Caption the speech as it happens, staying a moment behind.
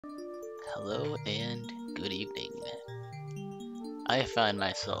Hello and good evening. I find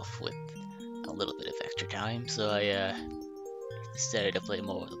myself with a little bit of extra time, so I decided to play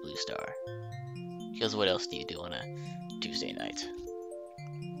more of the Blue Star. Because what else do you do on a Tuesday night?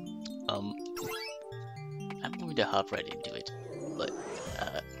 Um, I'm going to hop right into it, but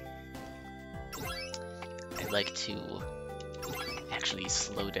I'd like to actually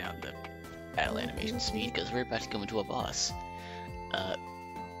slow down the battle animation speed because we're about to go into a boss.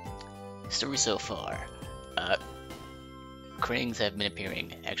 Story so far. Krangs have been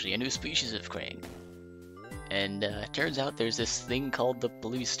appearing, actually a new species of Krang. And turns out there's this thing called the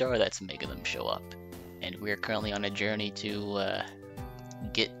Blue Star that's making them show up. And we're currently on a journey to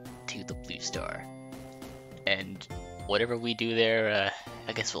get to the Blue Star. And whatever we do there,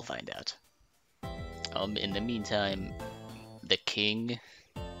 I guess we'll find out. In the meantime, the king,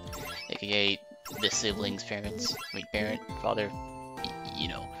 aka the siblings' parents, father, you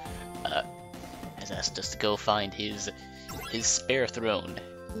know, has asked us to go find his spare throne,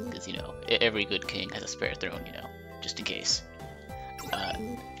 because every good king has a spare throne, just in case.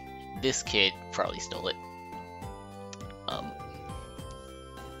 This kid probably stole it.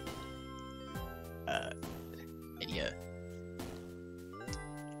 And yeah.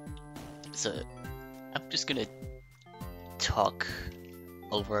 So I'm just gonna talk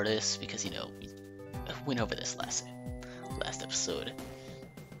over this because I went over this last episode.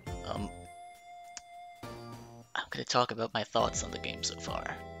 I'm gonna talk about my thoughts on the game so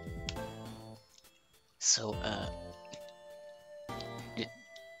far. So,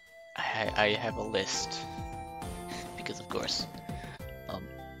 I have a list, because of course.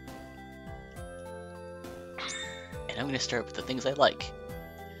 And I'm gonna start with the things I like.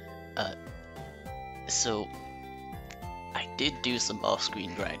 So, I did do some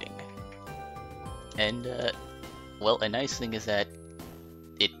off-screen grinding. And, well, a nice thing is that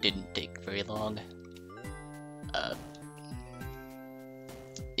it didn't take very long.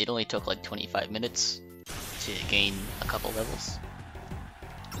 It only took like 25 minutes to gain a couple levels.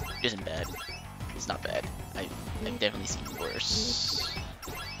 It isn't bad. It's not bad. I've definitely seen worse.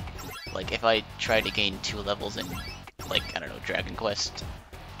 Like, if I tried to gain 2 levels in, like, I don't know, Dragon Quest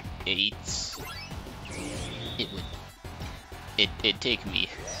 8, it'd take me,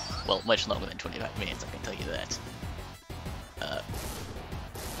 well, much longer than 25 minutes, I can tell you that.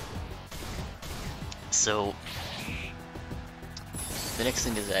 So, the next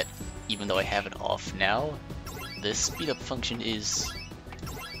thing is that, even though I have it off now, the speed up function is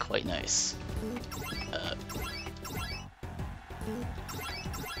quite nice.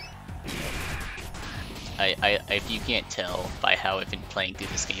 If you can't tell by how I've been playing through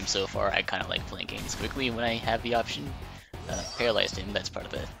this game so far, I kind of like playing games quickly when I have the option. Paralyzed him, that's part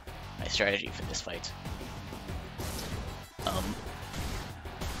of my strategy for this fight.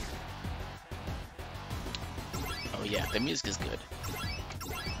 Oh yeah, the music is good.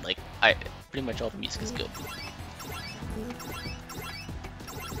 Like, pretty much all the music is good.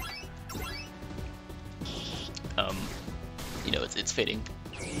 It's fitting,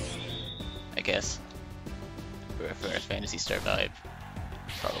 I guess, for a Phantasy Star vibe,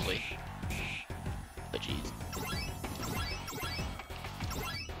 probably. But jeez.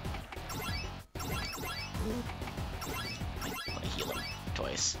 I want to heal him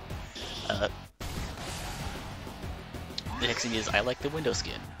twice. The next thing is I like the window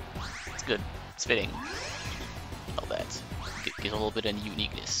skin. It's good. It's fitting. All that. Gives a little bit of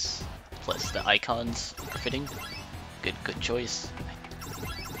uniqueness. Plus the icons are fitting. Good choice.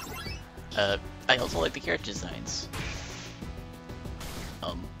 I also like the character designs.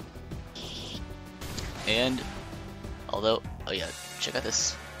 And although, oh yeah, check out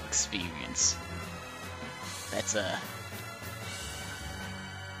this experience. That's that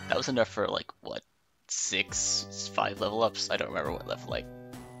was enough for like what, 5 level ups? I don't remember what level I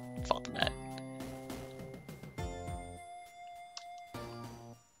fought them at.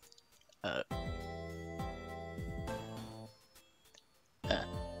 I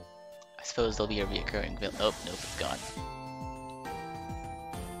suppose there'll be a reoccurring villain. Oh, nope, it's gone.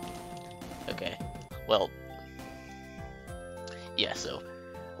 Okay, well, yeah, so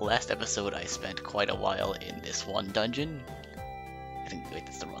last episode I spent quite a while in this one dungeon. Wait,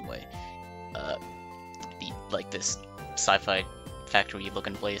 that's the wrong way. This sci-fi factory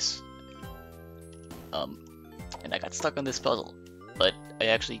looking place. And I got stuck on this puzzle, but I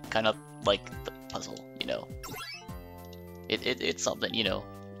actually kind of like the puzzle, It's something,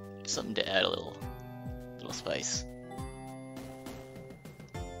 something to add a little spice.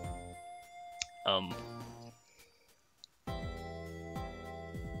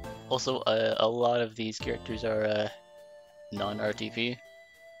 Also, a lot of these characters are non-RTV.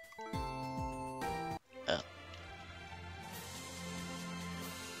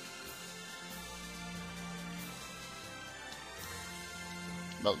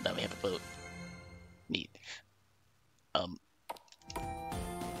 Well, now we have a boat. Neat.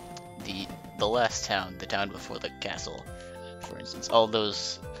 The last town, the town before the castle, for instance, all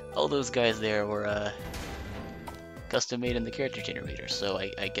those guys there were custom made in the character generator. So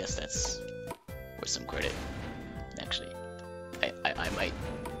I guess that's worth some credit. Actually, I might.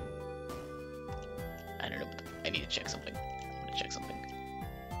 I don't know. I need to check something. I'm gonna check something.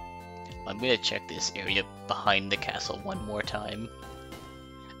 I'm gonna check this area behind the castle one more time.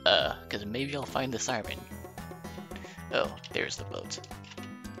 Because maybe I'll find the siren. Oh, there's the boat.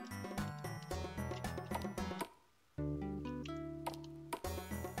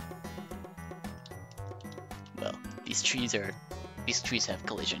 Well, these trees have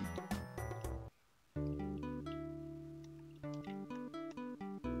collision.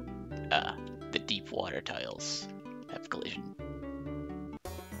 The deep water tiles have collision.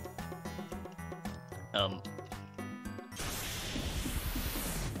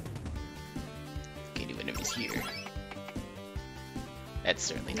 Okay, new enemies here. That's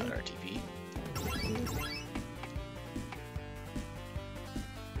certainly not RTP.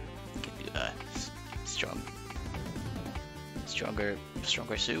 Can do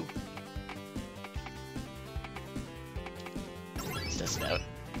stronger Sue. Let's test it out.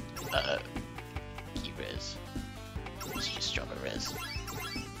 Key res. It's just stronger res.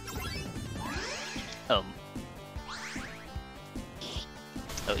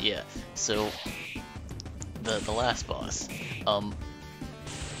 Oh yeah, so the last boss,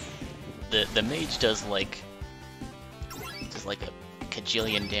 the mage does like a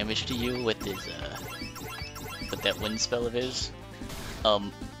kajillion damage to you with his with that wind spell of his,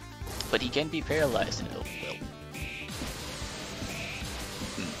 but he can be paralyzed and oh well.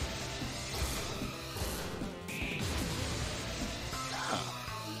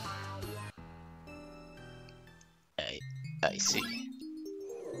 I see.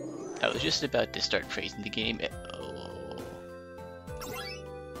 I was just about to start praising the game. Oh,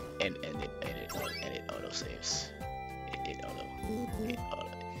 and it auto saves. It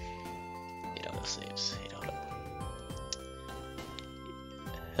auto saves. It auto.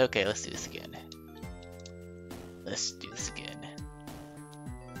 Okay, let's do this again.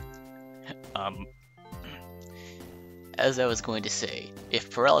 As I was going to say,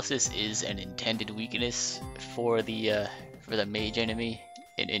 if paralysis is an intended weakness for the mage enemy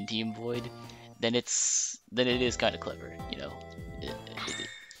in Team Void, then it is kind of clever, you know,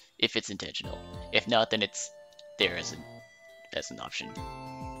 if it's intentional. If not, then it's there as an option.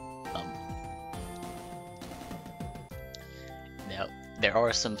 Now there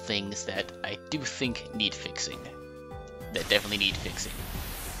are some things that I do think need fixing. That definitely need fixing.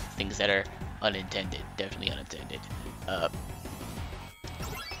 Things that are unintended, definitely unintended.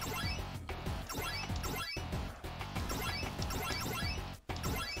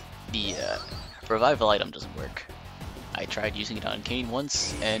 The revival item doesn't work. I tried using it on Kane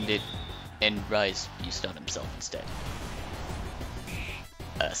once, and Rise used it on himself instead.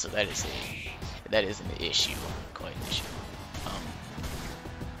 So that is an issue, quite an issue.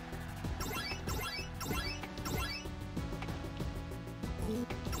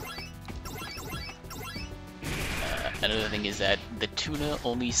 Another thing is that the tuna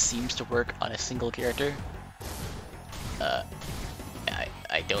only seems to work on a single character.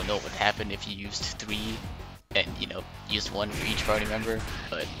 I don't know what would happen if you used 3 and, you know, used 1 for each party member,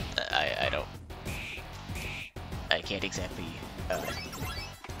 but I can't exactly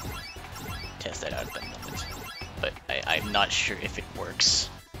test that out at the moment. But I'm not sure if it works.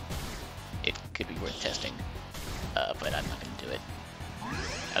 It could be worth testing, but I'm not going to do it.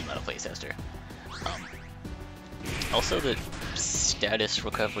 I'm not a playtester. Also, the status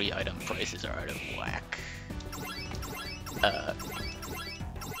recovery item prices are out of whack.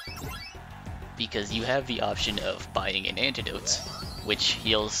 Because you have the option of buying an antidote, which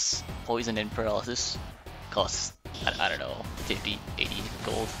heals poison and paralysis, costs, I don't know, 50, 80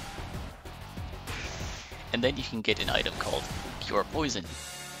 gold. And then you can get an item called Cure Poison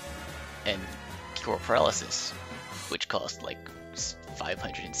and Cure Paralysis, which cost like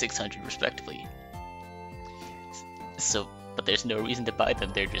 500 and 600 respectively. So, but there's no reason to buy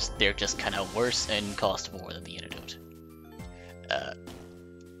them. They're just kind of worse and cost more than the antidote.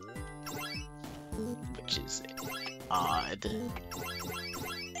 Which is odd.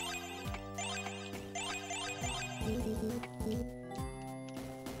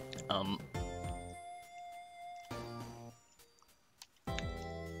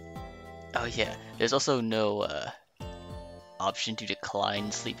 Oh yeah, there's also no option to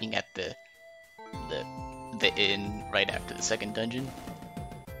decline sleeping at the inn right after the second dungeon.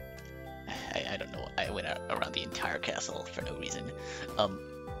 I don't know. I went around the entire castle for no reason.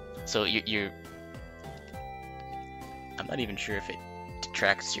 So you're I'm not even sure if it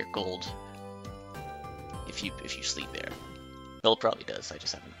detracts your gold if you sleep there. Well, it probably does. I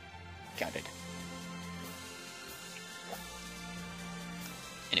just haven't counted.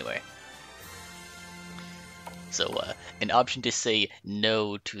 Anyway, so an option to say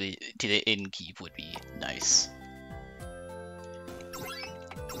no to the innkeep would be nice.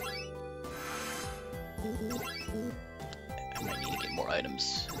 I might need to get more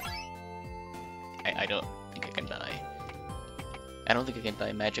items. I don't think I can buy. I don't think I can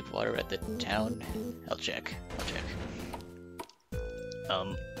buy magic water at the town. I'll check.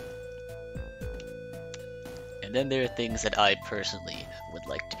 And then there are things that I personally would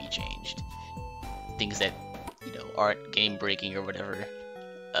like to be changed. Things that, you know, aren't game breaking or whatever,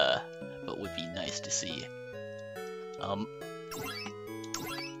 but would be nice to see.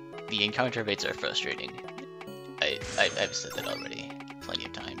 The encounter rates are frustrating. I've said that already plenty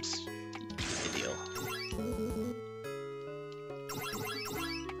of times. You get the deal.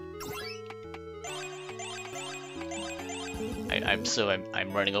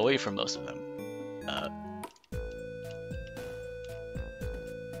 I'm running away from most of them.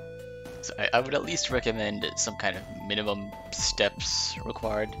 So I would at least recommend some kind of minimum steps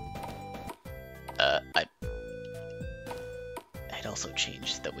required. I'd also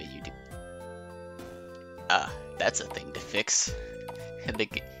change the way you do. That's a thing to fix.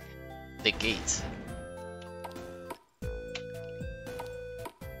 the gate.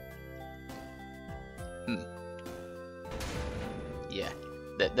 Yeah,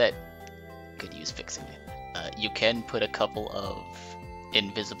 that could use fixing. You can put a couple of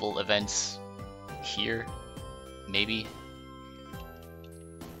invisible events here, maybe,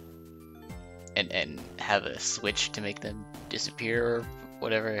 and have a switch to make them disappear or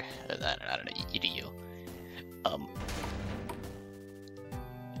whatever. I don't know. You do you.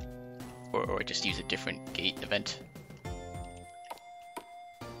 Or just use a different gate event.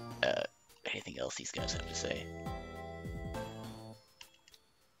 Anything else these guys have to say?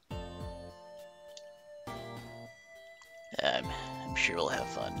 I'm sure we'll have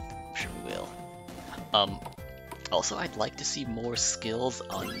fun. I'm sure we will. Also, I'd like to see more skills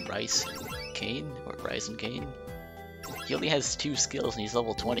on Rice and Kane, or Rise and Kane. He only has 2 skills and he's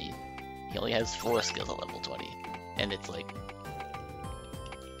level 20. He only has 4 skills at level 20. And it's like,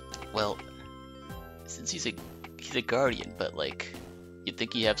 well, since he's a guardian, but like, you'd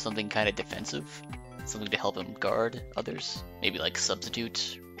think he'd have something kind of defensive, something to help him guard others. Maybe like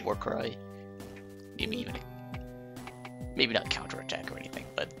Substitute, Warcry, maybe even, maybe not counterattack or anything,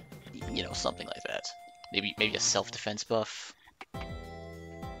 but you know, something like that. Maybe a self-defense buff.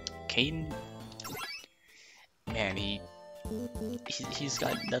 Kane, man, he's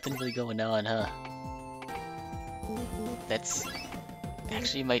got nothing really going on, huh? That's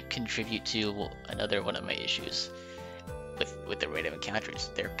actually might contribute to another one of my issues with the rate of encounters.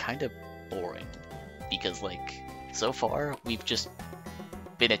 They're kind of boring because, like, so far we've just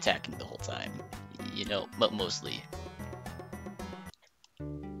been attacking the whole time, you know, mostly.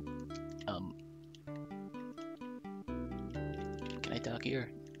 Can I dock here?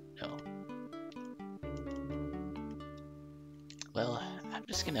 No. Well, I'm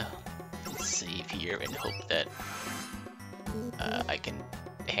just gonna save here and hope that I can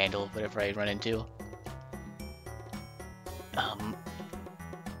handle whatever I run into. Are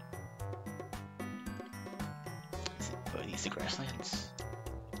these the grasslands?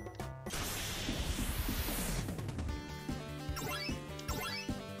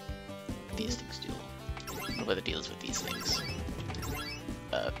 These things do. I don't know what the deal is with these things.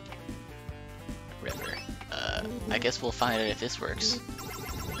 River. I guess we'll find out if this works.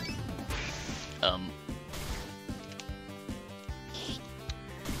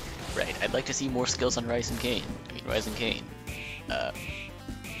 Right, I'd like to see more skills on Rise and Kane. Rise and Kane.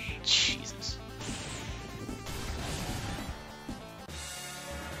 Jesus.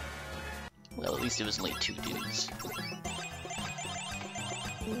 Well, at least it was only 2 dudes.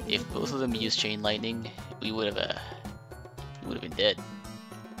 If both of them used Chain Lightning, we would have been dead.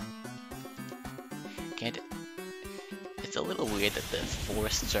 It's a little weird that the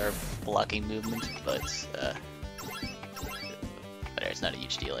forests are blocking movement, but it's not a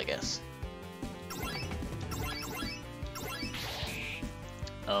huge deal, I guess.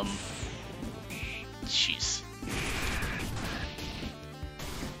 Jeez.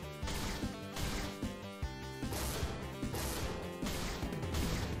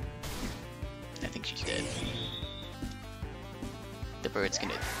 I think she's dead. The bird's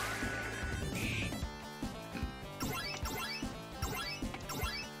gonna...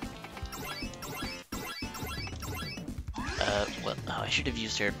 But oh, I should have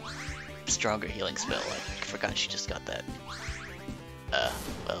used her stronger healing spell. I forgot she just got that. Well,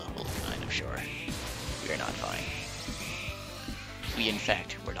 we'll be fine, I'm sure. We are not fine. We, in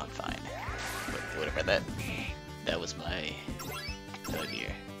fact, were not fine. But whatever, that was my... Oh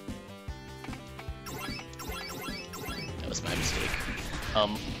dear. That was my mistake.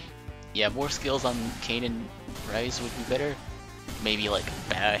 Yeah, more skills on Kain and Rise would be better. Maybe like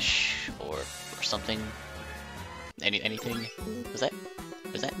Bash or something. Anything. Was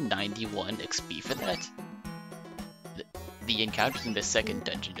that 91 XP for that? The encounters in the second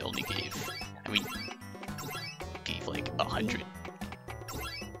dungeon only gave like 100.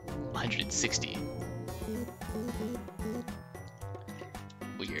 160.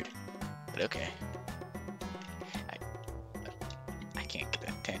 Weird. But okay. I can't get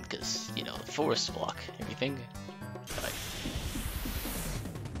that 10 because, you know, the forest block everything. But,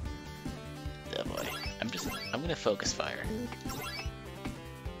 oh boy. I'm gonna focus fire.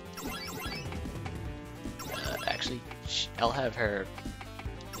 Actually, I'll have her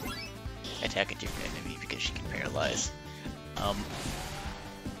attack a different enemy because she can paralyze.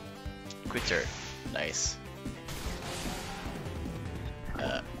 Crits her. Nice.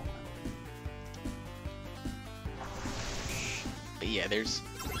 But yeah, there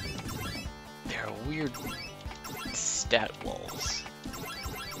are weird stat walls.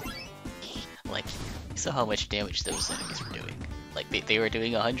 Like, you saw how much damage those enemies were doing. Like, they were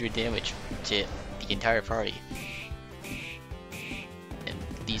doing 100 damage to the entire party. And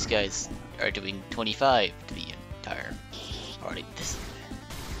these guys are doing 25 to the entire party.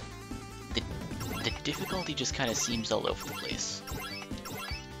 The difficulty just kind of seems all over the place.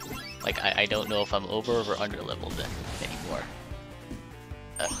 Like, I don't know if I'm over or under leveled anymore.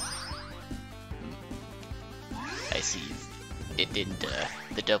 I see. It didn't,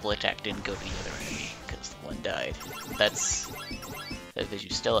 the double attack didn't go to the other enemy, because the one died. That's a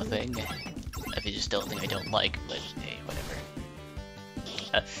Visustella thing. A Visustella thing I don't like, but hey, whatever.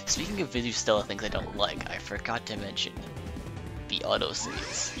 Speaking of Visustella things I don't like, I forgot to mention the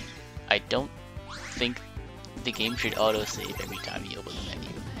autosaves. I don't think the game should autosave every time you open the menu.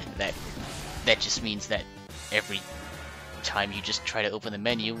 That just means that every time you just try to open the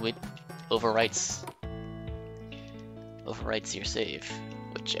menu, it overwrites your save,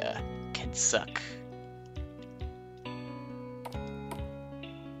 which can suck.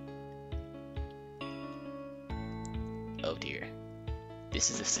 Oh dear,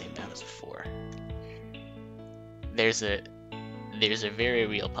 this is the same map as before. There's a very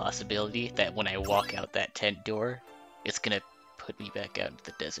real possibility that when I walk out that tent door, it's gonna put me back out into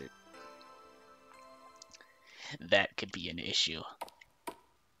the desert. That could be an issue.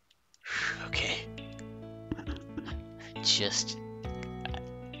 Okay.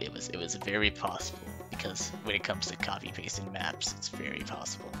 It was very possible, because when it comes to copy pasting maps, it's very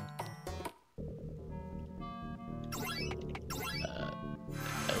possible.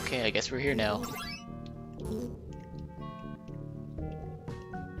 Okay, I guess we're here now.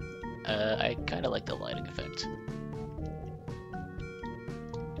 I kinda like the lighting effect.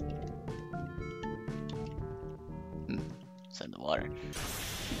 It's in the water.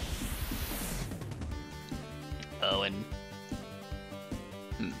 Oh, and...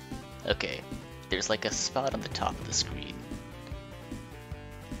 okay. There's like a spot on the top of the screen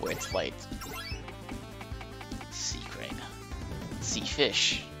where it's light. Sea crane. Sea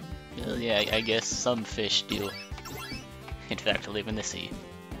fish. Well, yeah, I guess some fish do, in fact, live in the sea.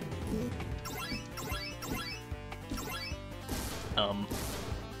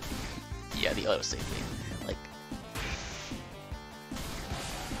 Yeah, the autosave thing. Like,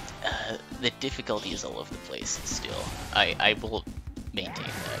 the difficulty is all over the place still. I will maintain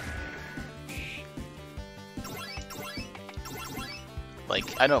that.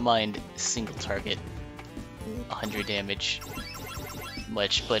 Like, I don't mind single target 100 damage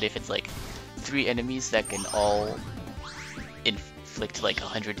much, but if it's like 3 enemies that can all inflict like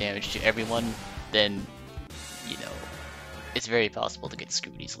 100 damage to everyone, then, you know, it's very possible to get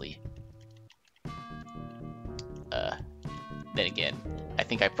screwed easily. Then again, I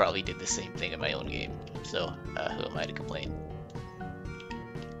think I probably did the same thing in my own game, so who am I to complain?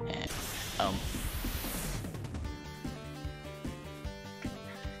 And, I'm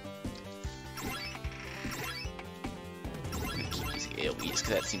gonna keep using AoEs because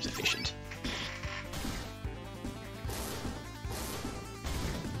that seems efficient.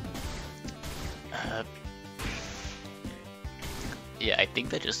 Yeah, I think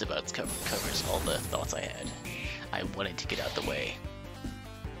that just about covers all the thoughts I had. I wanted to get out the way.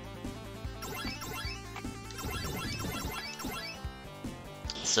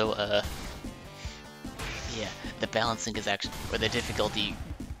 So, yeah, the balancing is actually, or the difficulty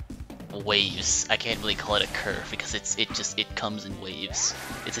waves. I can't really call it a curve because it comes in waves.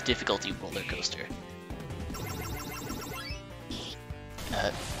 It's a difficulty roller coaster.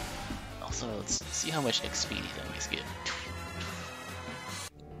 Also, let's see how much XP these enemies give.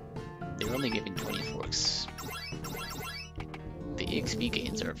 They're only giving 24 The XP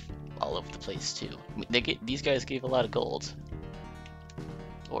gains are all over the place too. These guys gave a lot of gold.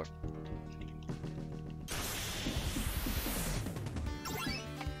 Or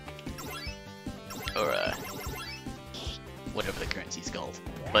whatever the currency's called.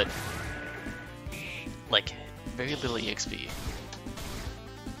 But like very little EXP.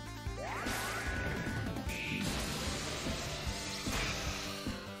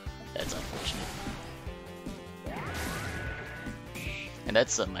 That's unfortunate. And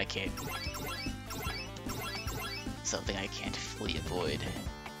that's something I can't fully avoid.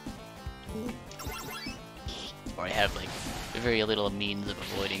 Or I have like very little means of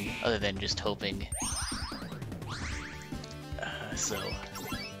avoiding other than just hoping. So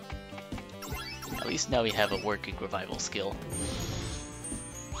at least now we have a working revival skill.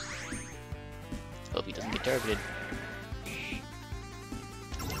 Hope he doesn't get targeted.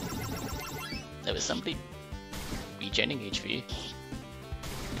 That was somebody regenning HP.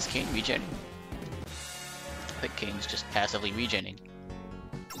 Is Kane regenning? I think Kane's just passively regenning.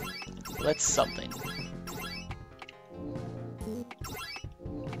 Well, that's something.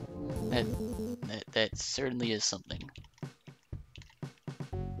 That certainly is something.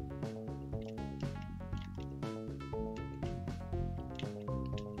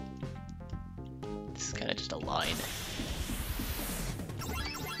 This is kind of just a line.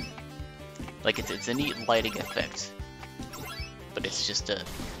 Like it's a neat lighting effect, but it's just a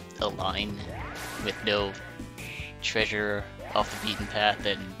line with no treasure off the beaten path,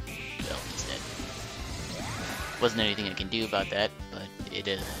 and well, he's dead. Wasn't anything I can do about that, but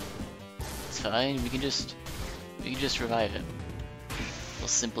it's fine. We can just revive him. We will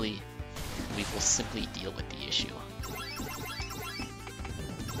simply deal with the issue.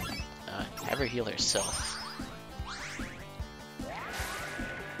 Have her heal herself.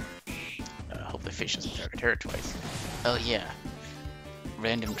 Hope the fish doesn't target her twice. Oh yeah,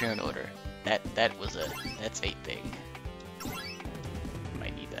 random turn order. That's a thing.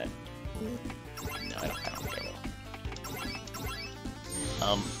 Might need that. No, I don't think I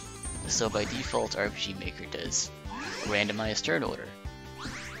will. So by default, RPG Maker does randomized turn order,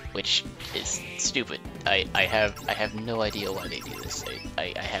 which is stupid. I have no idea why they do this.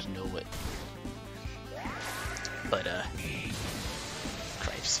 I have no way. But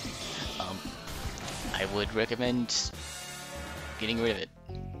cripes. I would recommend getting rid of it.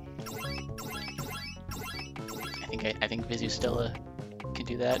 I think Vizustella can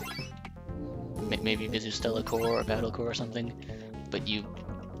do that. Maybe Vizustella Core or Battle Core or something. But you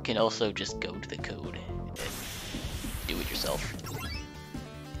can also just go to the code and do it yourself.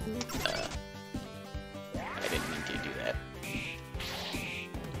 I didn't mean to do that.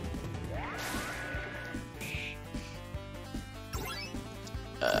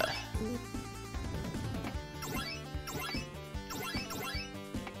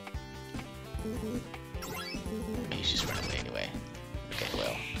 He's just running away anyway. Okay,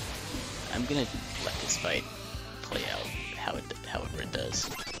 well, I'm gonna let this fight play out however it does.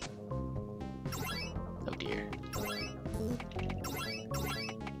 Oh dear.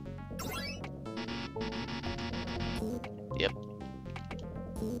 Yep.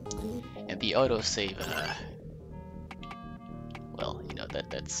 And the autosave, well, you know,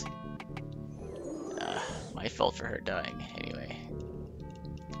 that's my fault for her dying anyway.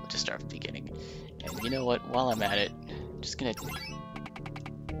 We'll just start from the beginning. And you know what, while I'm at it, I'm just gonna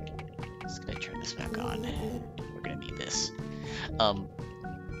turn this back on. We're gonna need this.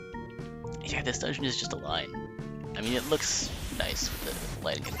 Yeah, this dungeon is just a line. I mean, it looks nice with the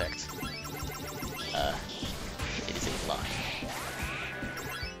lighting effect. It is a line.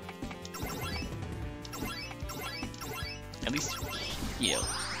 At least, you know,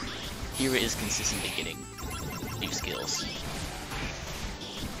 Hira is consistently getting new skills.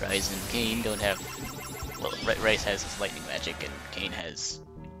 Ryze and Kain don't have... Well, Ryze has his lightning magic, and Kain has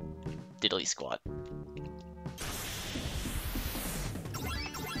diddly squat.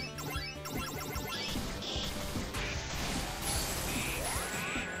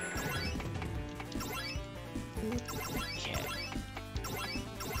 Yeah.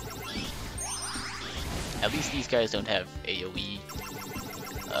 At least these guys don't have AoE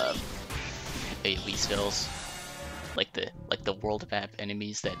spells. Like the world map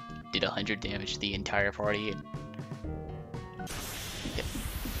enemies that did 100 damage to the entire party. And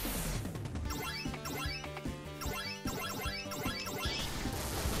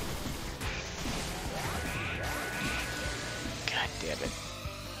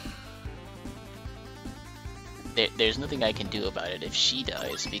There's nothing I can do about it if she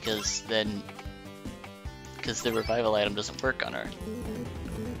dies, because the revival item doesn't work on her.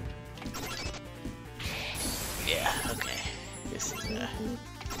 Yeah, okay. This is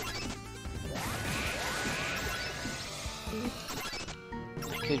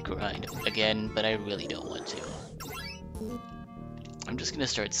I could grind again, but I really don't want to. I'm just gonna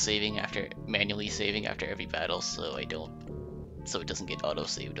start manually saving after every battle, so it doesn't get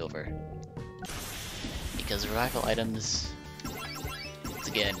auto-saved over. Because revival items, once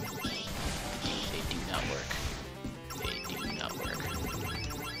again, they do not work. They do not work.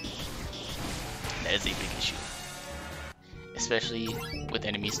 That is a big issue. Especially with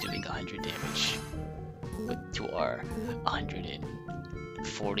enemies doing 100 damage to our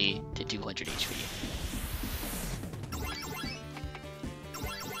 140 to 200 HP.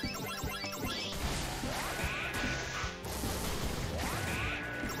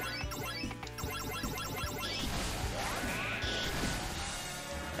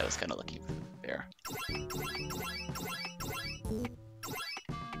 That was kind of lucky there. I'm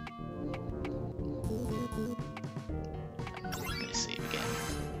gonna save again.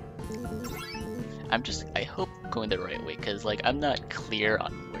 I hope going the right way, because like I'm not clear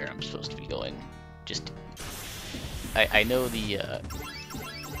on where I'm supposed to be going. Just I know the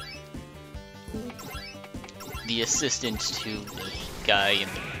assistant to the guy in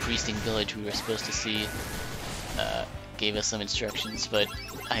the priesting village we were supposed to see gave us some instructions, but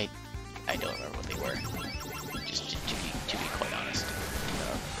I don't remember what they were. Just to be quite honest, I do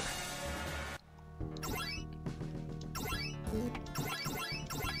not remember.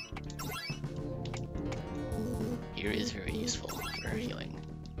 Here is very useful for healing.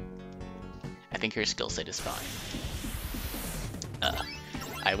 I think her skill set is fine.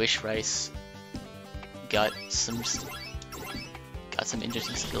 I wish Rice got some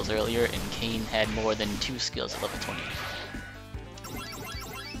interesting skills earlier, and Kane had more than 2 skills at level 20.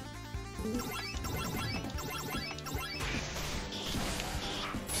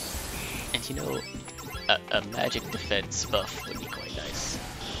 And you know, a magic defense buff would be quite nice.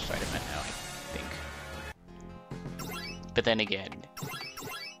 Right about now, I think. But then again,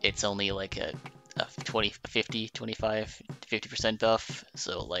 it's only like a 50% buff,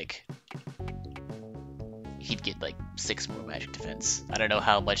 so like he'd get like 6 more magic defense. I don't know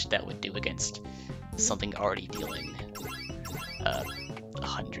how much that would do against something already dealing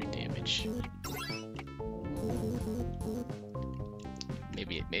 100 damage.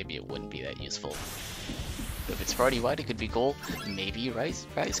 Maybe it wouldn't be that useful. But if it's party wide, it could be cool. Maybe Rice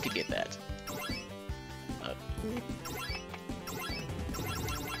could get that.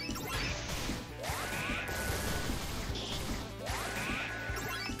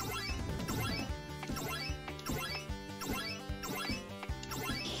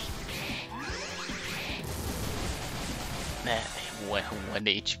 Nah, 1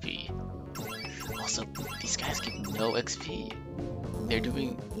 HP. Also, these guys give no XP. They're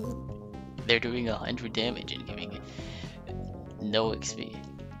doing 100 damage and giving no XP.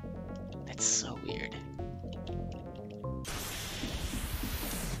 That's so weird.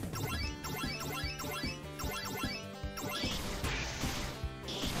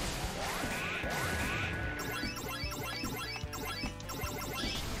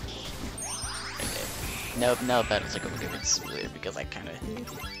 Okay. Now battles are going a bit smoother because I kind of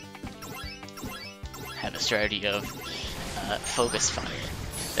have a strategy of focus fire.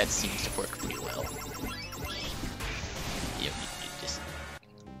 That seems to work pretty well.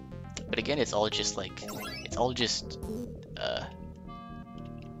 But again, it's all just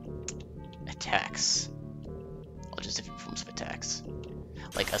attacks. All just different forms of attacks.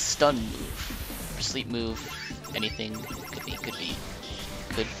 Like a stun move, or sleep move, anything could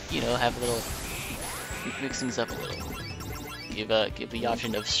you know, have a little, mix things up a little. Give the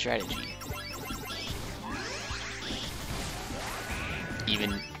option of strategy.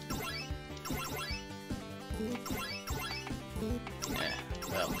 Even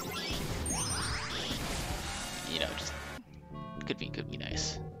well, you know, just could be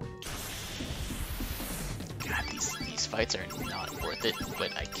nice. God, these fights are not worth it,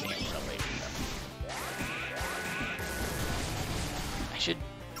 but I can't run away from them. I should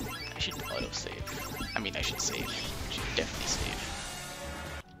auto-save. I mean, I should save. I should definitely save.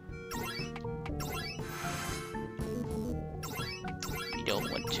 We don't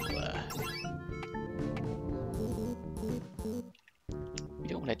want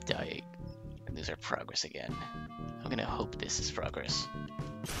to die and lose our progress again. I'm gonna hope this is progress.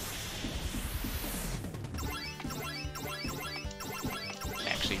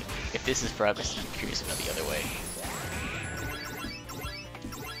 Actually, if this is progress, I'm curious about the other way.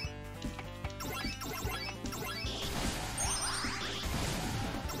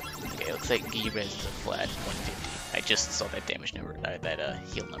 looks like Gi res is a flat 150. I just saw that damage number, that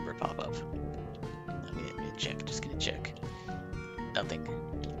heal number pop up. I'm gonna check, just gonna check. Nothing.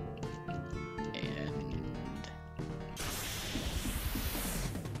 And...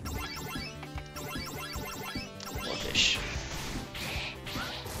 more fish.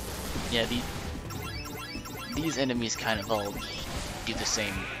 Yeah, these enemies kind of all do the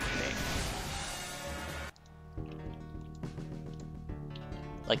same thing.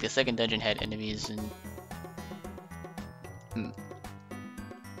 Like the second dungeon had enemies and... I'm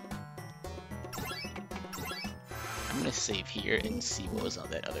gonna save here and see what was on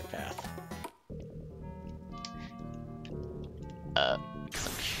that other path. Because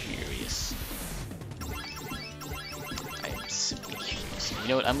I'm curious. I am simply curious. You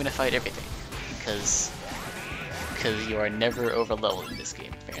know what? I'm gonna fight everything. Because you are never over leveled in this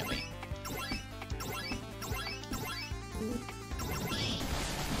game, apparently.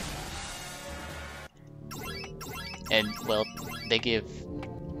 And, well, they give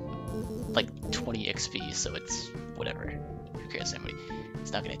like 20 XP, so it's whatever. Who cares how many?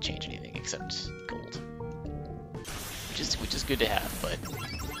 It's not going to change anything except gold. Which is good to have, but...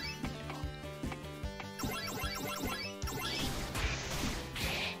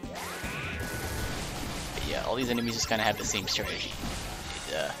 But yeah, all these enemies just kind of have the same strategy.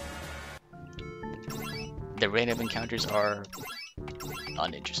 The random encounters are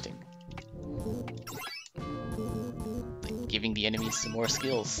uninteresting. Giving the enemies some more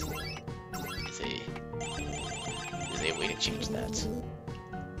skills is a way to change that.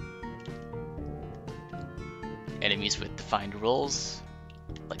 Enemies with defined roles,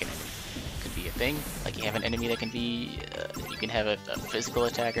 like an enemy could be a thing. Like you have an enemy that can be, you can have a physical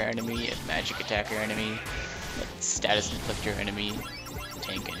attacker enemy, a magic attacker enemy, a status inflictor enemy,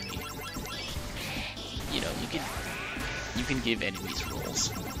 tank enemy. You know, you can give enemies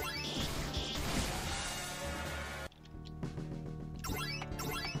roles.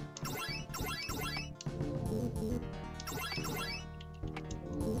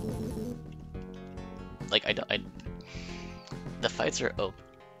 Like the fights are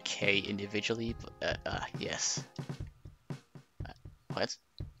okay individually, but yes. What?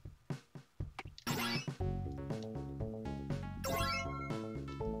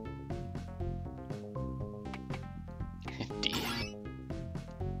 D.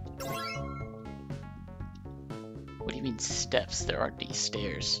 What do you mean steps? There aren't any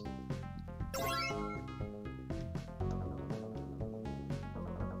stairs.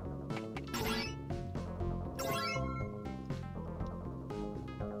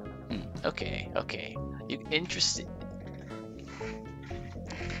 Okay. You interested?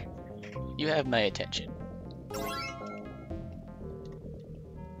 You have my attention.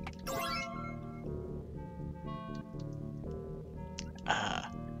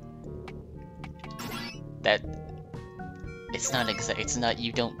 That it's not exact. It's not.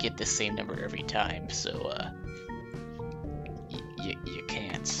 You don't get the same number every time, so you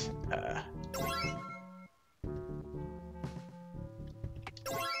can't.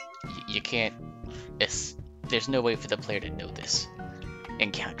 You can't. There's no way for the player to know this.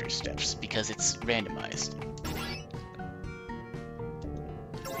 Encounter steps because it's randomized.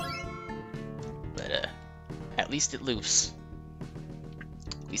 But at least it loops.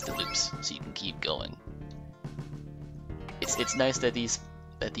 At least it loops, so you can keep going. It's nice that these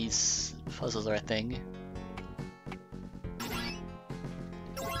puzzles are a thing.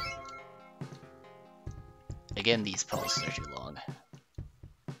 Again, these puzzles are too long.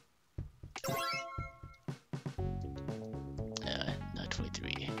 Not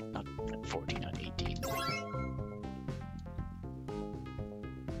 23, not 14, not 18.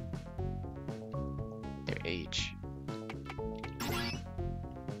 Their age.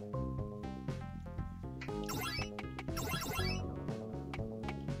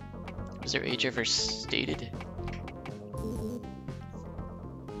 Was their age ever stated?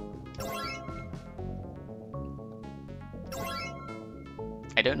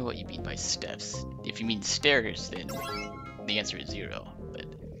 I don't know what you mean by steps. If you mean stairs, then the answer is 0. But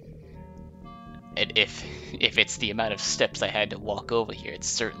and if it's the amount of steps I had to walk over here, it's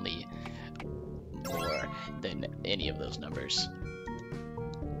certainly more than any of those numbers.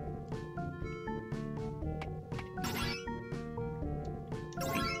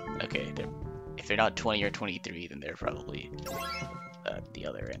 Okay, if they're not 20 or 23, then they're probably the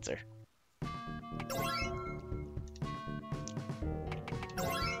other answer.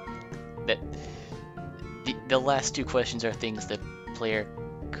 That the last two questions are things the player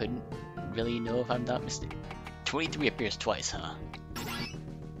couldn't really know, if I'm not mistaken. 23 appears twice, huh?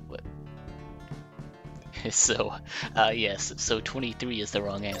 What? So, yes, so 23 is the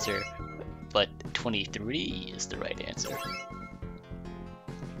wrong answer. 23 is the right answer.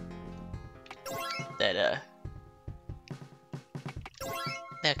 That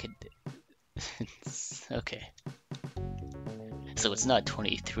could... Okay. So it's not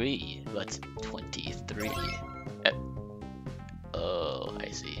 23, but 23. Oh,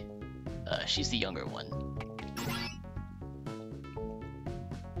 I see. She's the younger one.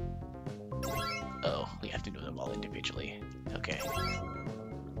 Oh, we have to do them all individually. Okay.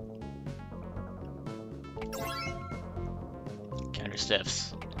 Counter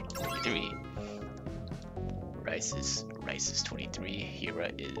steps, 23. Rice is 23.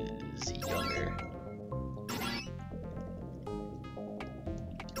 Hira is younger.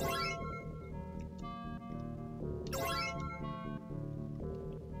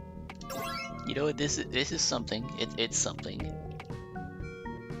 You know what? This is something. It's something.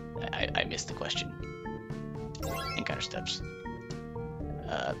 I missed the question. Encounter steps.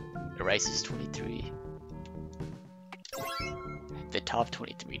 Rice is 23. The top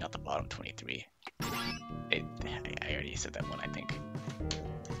 23, not the bottom 23. I already said that one, I think.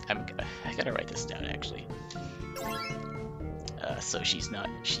 I gotta write this down actually. So she's not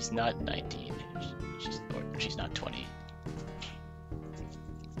 19. She's not 20.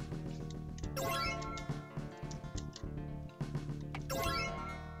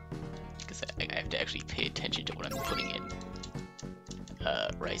 Because I have to actually pay attention to what I'm putting in.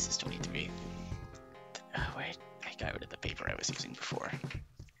 Rice is 23. Wait, I got rid of the paper I was using before.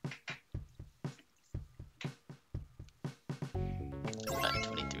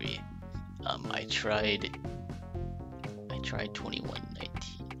 23. I tried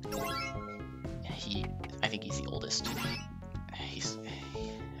 2119. I think he's the oldest. He's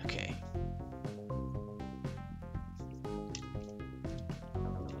okay.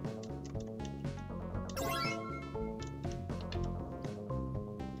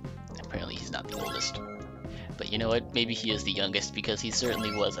 Apparently he's not the oldest. But you know what? Maybe he is the youngest because he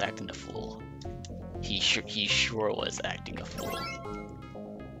certainly was acting a fool. He sure was acting a fool.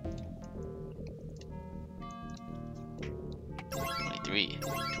 23,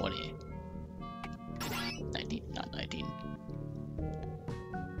 20, 19, not 19,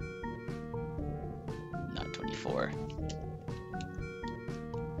 not 24.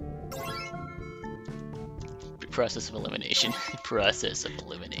 Process of elimination. Process of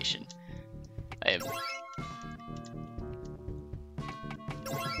elimination. I am.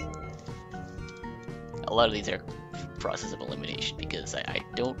 A lot of these are process of elimination because I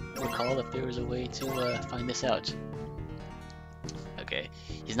don't recall if there was a way to find this out. Okay,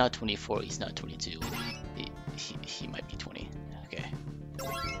 he's not 24, he's not 22. He might be 20. Okay,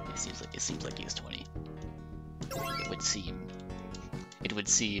 it seems like he's 20. It would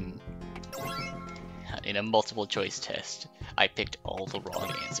seem in a multiple choice test I picked all the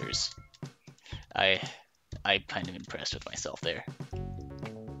wrong answers. I'm kind of impressed with myself there.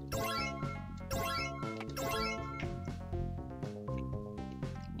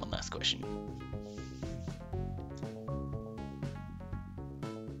 One last question.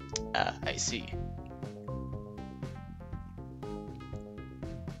 I see.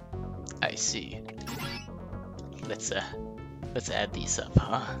 I see. Let's add these up,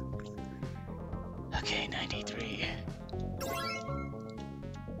 huh? Okay, 93.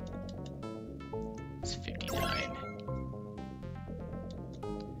 It's 59.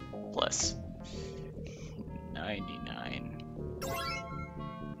 Plus 99.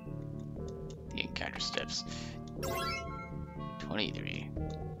 The encounter steps. 23.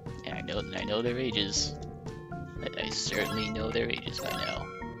 And I know their ages. I certainly know their ages by now.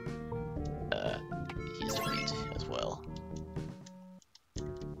 He's 22 as well.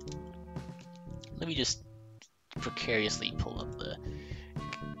 Let me just precariously pull up the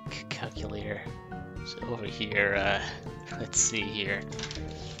calculator. So over here, let's see here.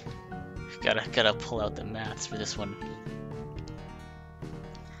 Gotta pull out the maths for this one.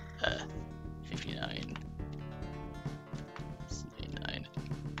 59. 79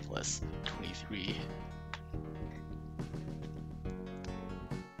 plus 23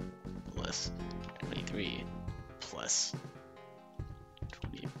 plus 23 plus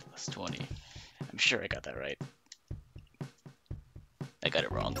 20 plus 20. I'm sure I got that right. I got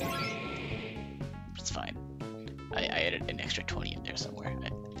it wrong. It's fine. I added an extra 20 in there somewhere.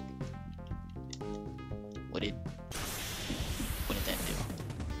 What did that do?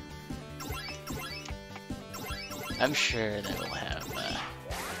 I'm sure that will have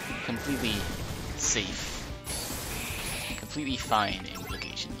completely safe, completely fine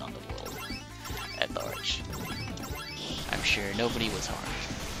implications on the world at large. I'm sure nobody was harmed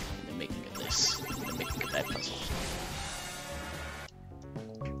in the making of this, in the making of that puzzle.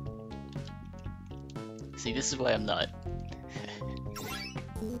 See, this is why I'm not.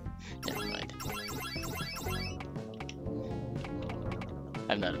 Never mind.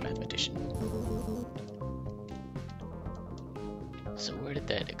 I'm not a mathematician. So where did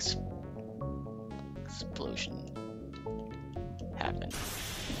that explosion happen?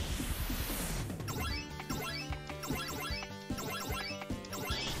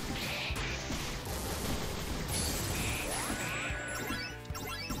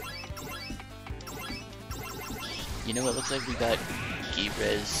 You know, it looks like we got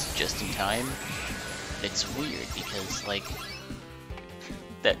G-Res just in time. It's weird because, like,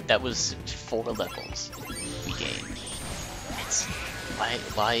 that was 4 levels we gained. It's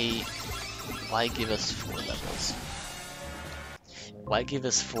why give us 4 levels? Why give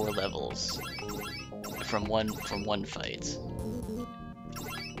us 4 levels from one fight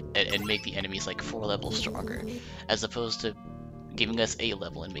and make the enemies like 4 levels stronger, as opposed to giving us a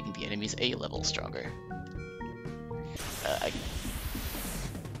level and making the enemies a level stronger?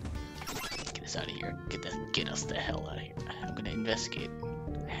 Get us out of here. Get us the hell out of here. I'm gonna investigate.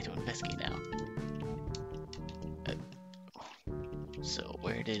 I have to investigate now. So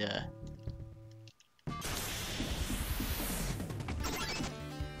where did yeah.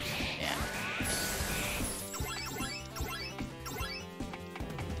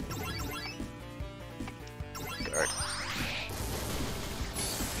 Guard.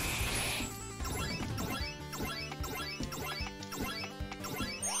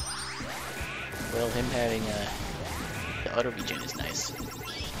 Well, him having the auto regen is nice.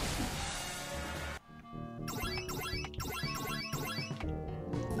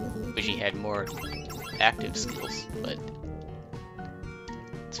 Wish he had more active skills, but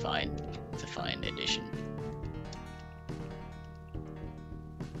it's fine. It's a fine addition.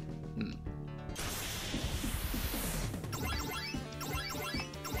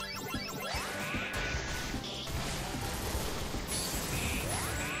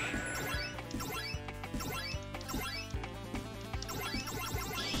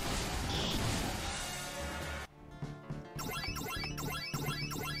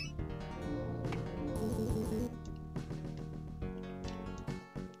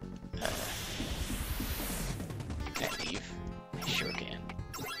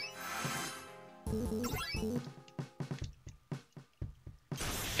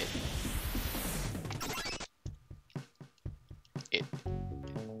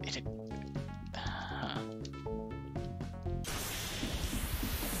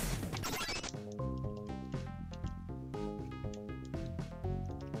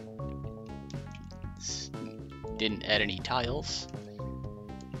 Didn't add any tiles.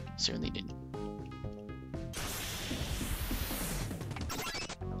 Certainly didn't.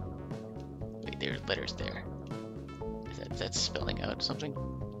 Wait, there are letters there. Is that spelling out something?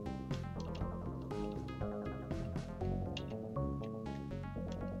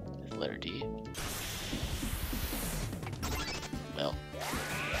 That's letter D. Well.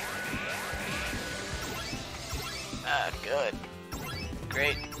 Ah, good.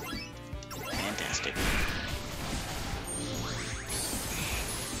 Great. Fantastic.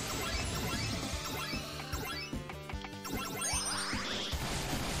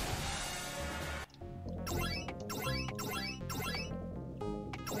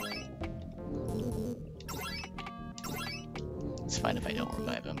 It's fine if I don't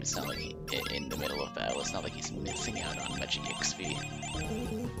revive him. It's not like in the middle of battle, it's not like he's missing out on much EXP.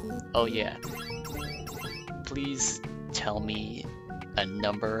 Oh yeah. Please tell me a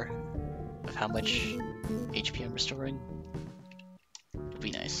number of how much HP I'm restoring. Would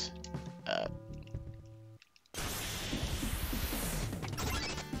be nice. Man.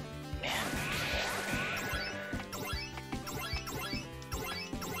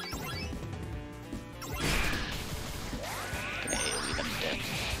 Gonna AoE them to death.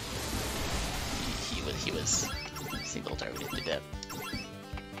 He was single targeted to death.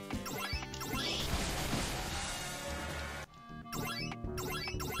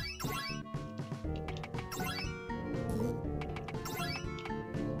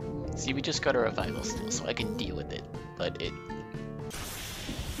 See, we just got a revival still, so I can deal with it, but it...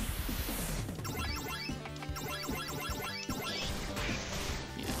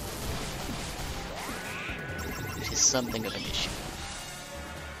 you know, it is something of an issue.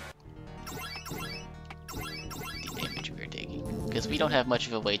 The damage we're taking. Because we don't have much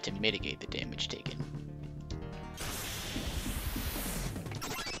of a way to mitigate the damage taken.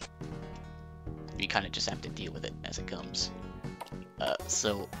 We kind of just have to deal with it as it comes.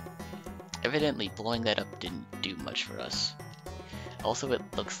 So... evidently, blowing that up didn't do much for us. Also, it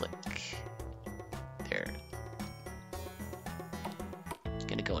looks like they're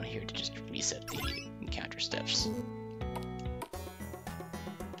gonna go in here to just reset the counter steps.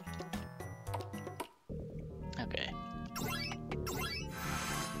 Okay.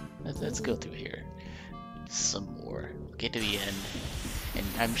 Let's go through here some more. Get to the end, and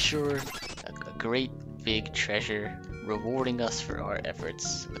I'm sure a great big treasure rewarding us for our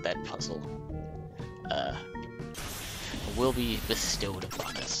efforts with that puzzle will be bestowed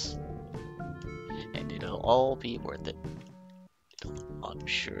upon us, and it'll all be worth it. I'm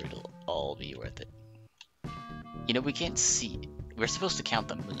sure it'll all be worth it. You know, we can't see. We're supposed to count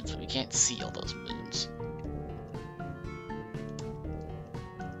the moons, but we can't see all those moons.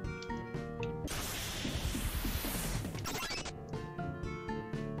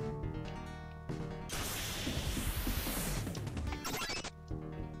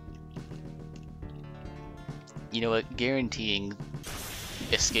 You know what? Guaranteeing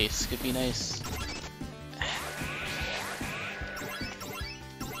escapes could be nice.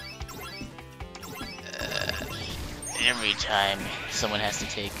 Every time someone has to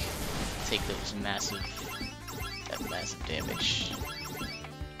take those massive damage,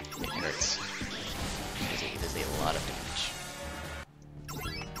 it hurts. There's a lot of damage.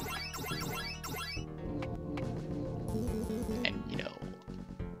 And you know,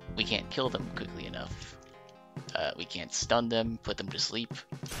 we can't kill them quickly enough. We can't stun them, put them to sleep.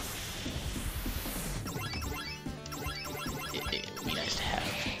 It would be nice to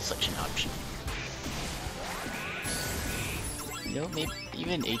have such an option. You know, maybe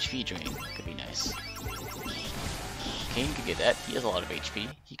even HP drain could be nice. Kane could get that. He has a lot of HP.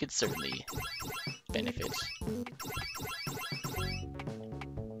 He could certainly benefit.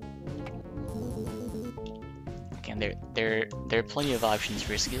 Again, there are plenty of options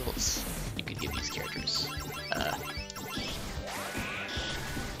for skills you could give these characters.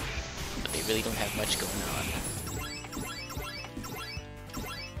 But they really don't have much going on.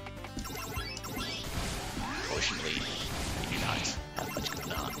 Fortunately, they do not have much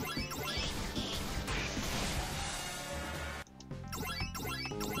going on.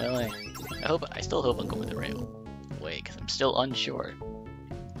 Well, I still hope I'm going the right way, because I'm still unsure.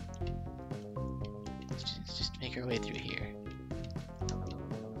 Let's just make our way through here.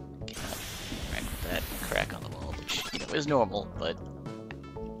 Cannot interact with that crack on the wall, which, you know, is normal, but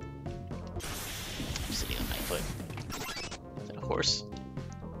I'm sitting on my foot. Is that a horse?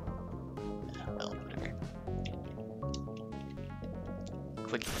 Well, whatever.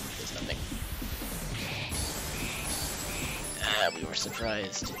 Clicking them does nothing. Ah, we were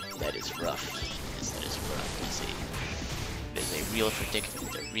surprised. That is rough. Yes, that is rough. It is a real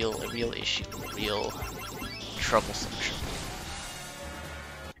predicament, a real issue, a real troublesome trouble.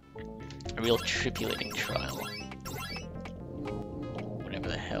 A real tribulating trial. Whatever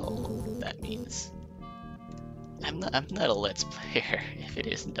the hell that means. I'm not a Let's Player if it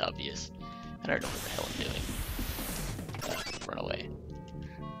isn't obvious. I don't know what the hell I'm doing. Run away.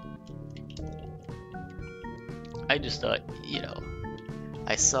 I just thought, you know,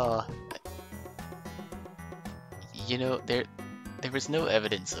 I saw, you know, there was no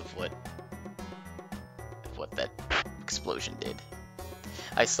evidence of what that explosion did.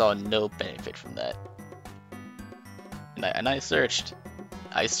 I saw no benefit from that, and I searched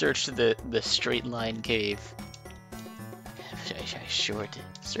the straight line cave. I sure did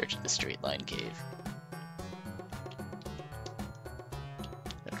search the straight line cave.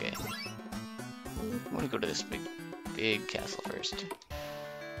 Okay, I want to go to this big castle first.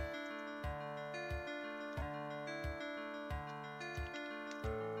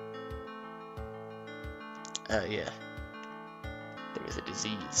 Yeah. There is a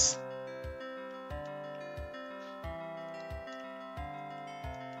disease.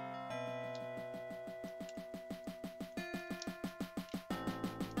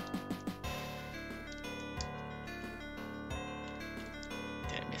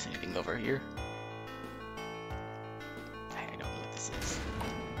 Did I miss anything over here? I don't know what this is.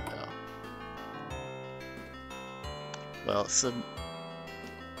 Oh. Well,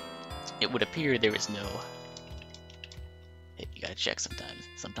 it would appear there is no... Hey, you gotta check sometimes.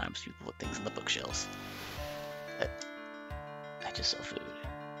 Sometimes people put things in the bookshelves. I just saw food.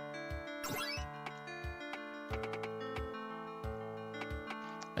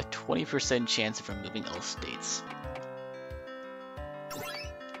 A 20% chance of removing all states.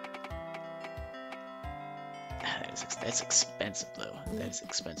 That's expensive though. That is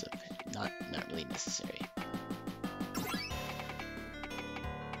expensive. Not really necessary.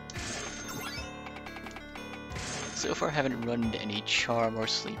 So far I haven't run into any charm or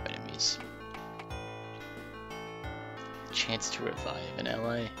sleep enemies. A chance to revive an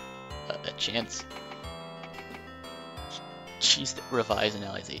ally? A chance? Cheese that revives an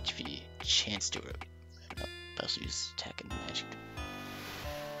ally's HP. Chance to also use attack and magic.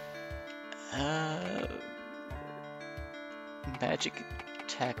 Magic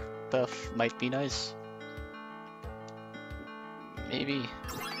attack buff might be nice. Maybe.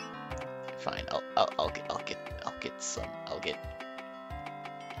 Fine. I'll get some. I'll get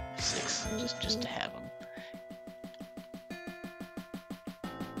 6 just to have them.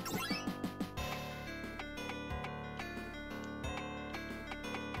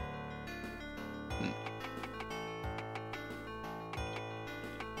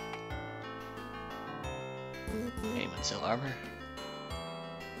 Anyone sell armor?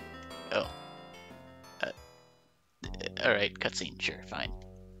 Oh. Alright, cutscene, sure, fine.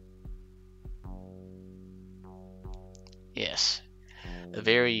 Yes. A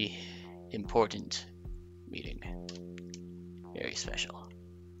very important meeting. Very special.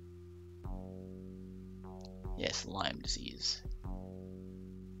 Yes, Lyme disease.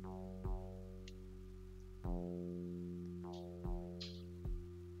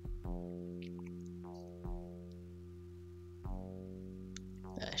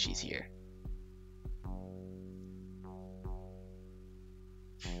 She's here.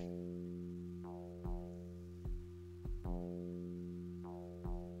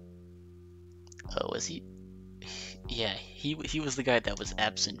 Oh, was he? Yeah, he was the guy that was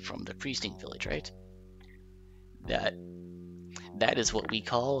absent from the priesting village, right? That is what we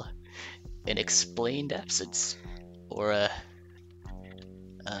call an explained absence, or a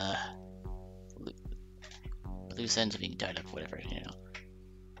loose ends being tied up, whatever, you know.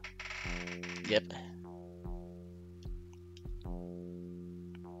 Yep.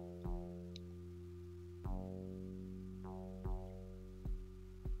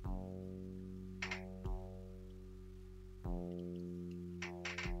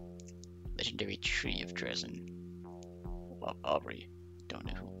 Legendary Tree of Dresden. Aubrey. Don't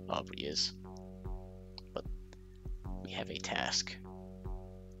know who Aubrey is. But we have a task.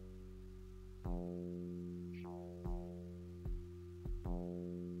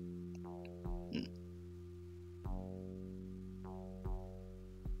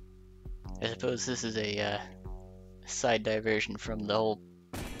 I suppose this is a side diversion from the whole...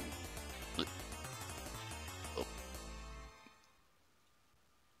 Oh.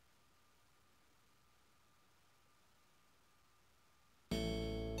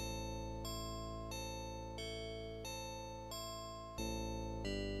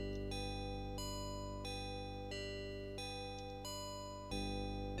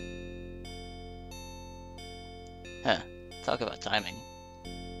 Huh. Talk about timing.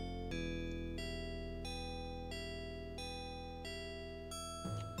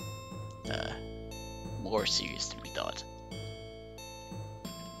 More serious than we thought.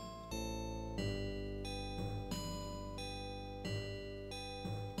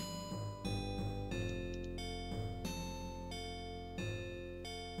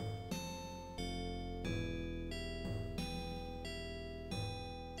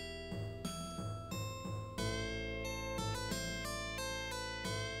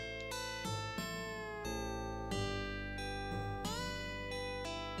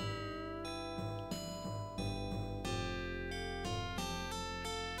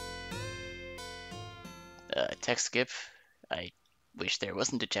 Text skip. I wish there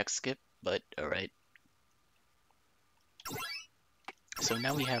wasn't a text skip, but alright. So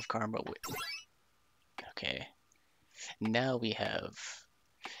now we have karma with... Okay. Now we have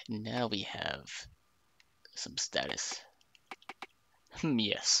some status.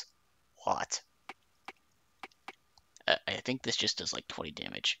 Yes. What? I think this just does like 20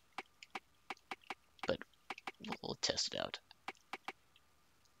 damage. But we'll test it out.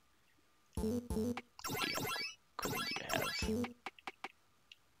 Do you have?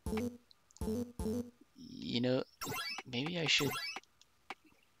 You know, maybe I should,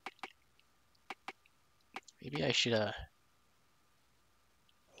 maybe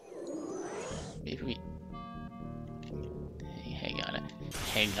we, hang on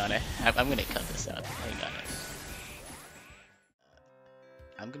it. I'm gonna cut this out. Hang on it.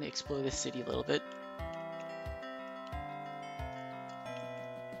 I'm gonna explore this city a little bit.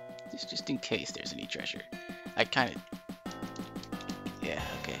 Just in case there's any treasure. I kind of... Yeah,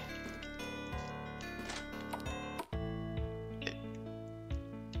 okay.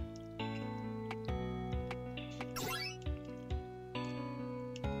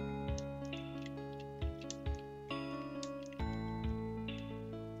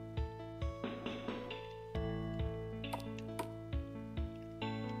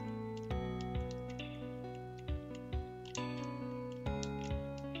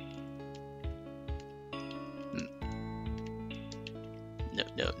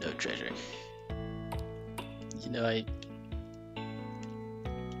 No treasure. know,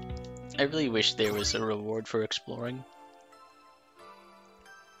 I really wish there was a reward for exploring,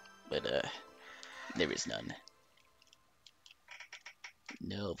 but there is none.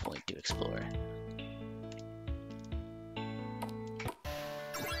 No point to explore.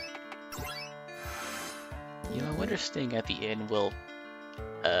 You know, I wonder if staying at the inn will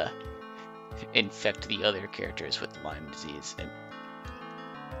infect the other characters with Lyme disease. And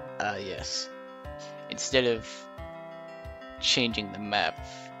yes, instead of changing the map.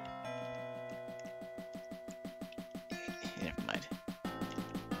 Never mind.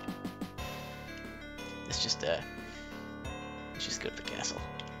 Let's just go to the castle.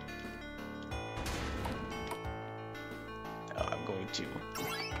 Oh, I'm going to.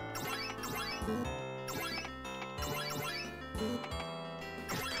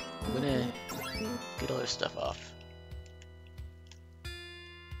 I'm gonna get all our stuff off.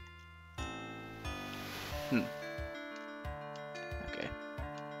 Okay.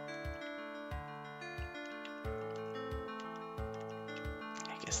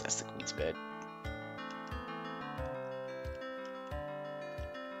 I guess that's the queen's bed.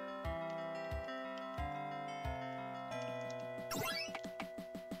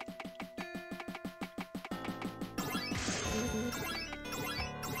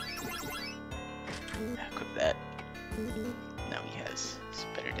 Equip that. Now he has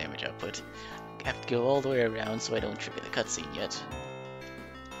some better damage output. I have to go all the way around so I don't trigger the cutscene yet.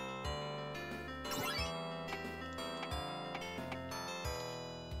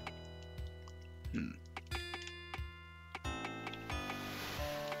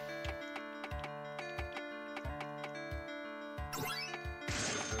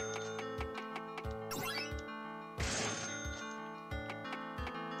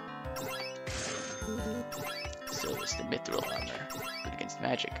 So is the mithril armor good against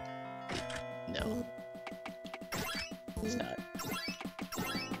magic? No. It's not.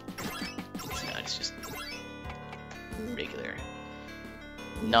 It's not, it's just regular,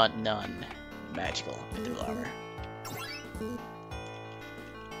 non-magical mithril armor.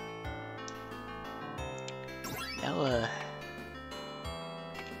 Now,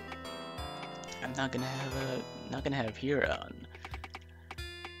 I'm not gonna have Hira on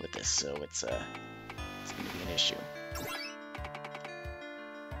with this, so it's gonna be an issue.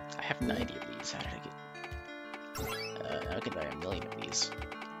 I have 90 of these. How did I get? I could buy 1,000,000 of these.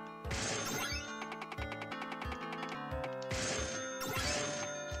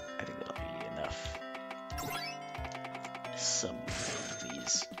 I think that'll be enough. Some of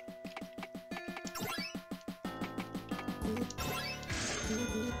these.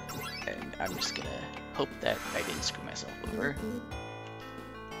 And I'm just gonna hope that I didn't screw myself over.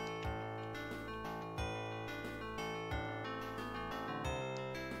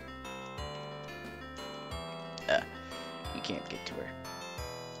 We can't get to her.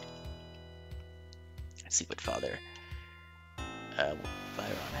 Let's see what Father Byron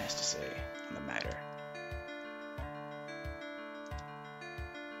has to say on the matter.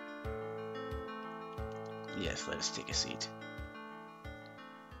 Yes, let us take a seat.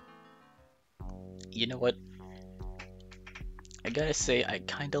 You know what? I gotta say, I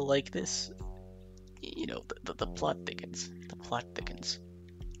kinda like this. You know, the plot thickens. The plot thickens.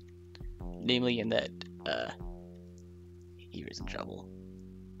 Namely in that, Hira's in trouble.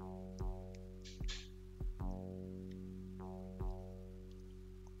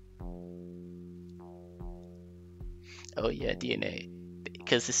 Oh yeah, DNA.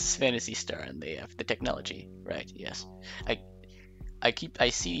 Because this is Phantasy Star and they have the technology, right? Yes. I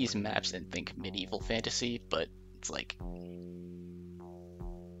see these maps and think medieval fantasy, but it's like,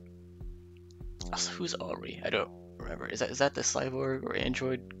 also, who's Auri? I don't remember. Is that the cyborg or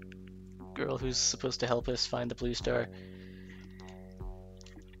android girl who's supposed to help us find the blue star?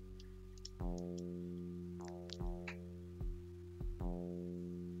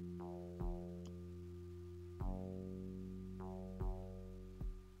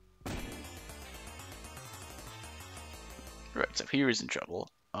 Right, so Hira's in trouble.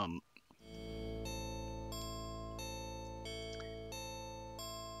 Now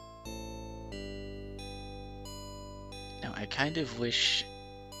I kind of wish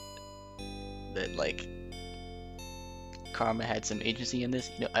that like Karma had some agency in this.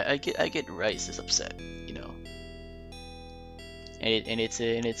 You know, I get Rice is upset, you know, and it's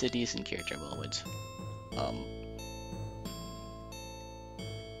a decent character moment.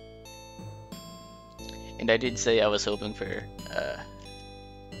 And I did say I was hoping for,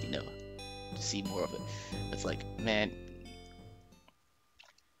 you know, to see more of it. It's like, man,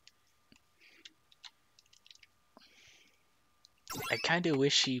 I kind of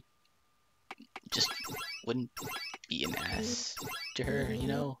wish he just wouldn't be an ass to her, you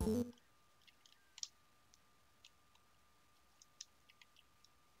know?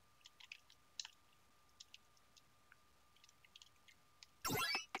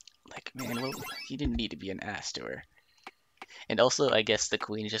 Like, man, well, you didn't need to be an ass to her. And also, I guess the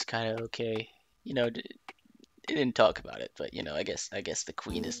queen is just kind of okay. You know, they didn't talk about it, but you know, I guess the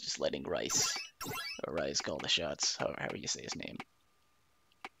queen is just letting Rice or Rice call the shots. However you say his name.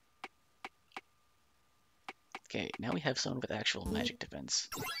 Okay, now we have someone with actual magic defense.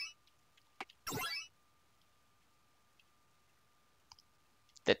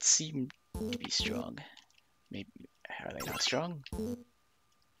 That seemed to be strong. Maybe are they not strong?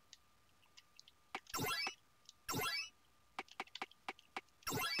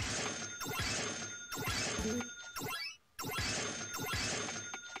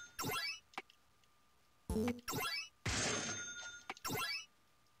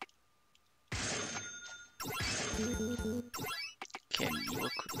 Can you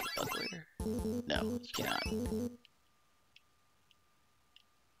equip the buckler? No, you cannot.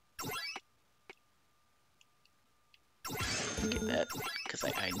 Get that, because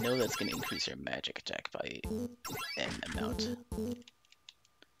I know that's going to increase her magic attack by an amount.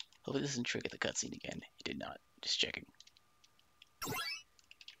 Hopefully this doesn't trigger the cutscene again. It did not. Just checking.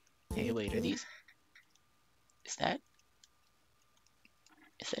 Hey, wait, are these... Is that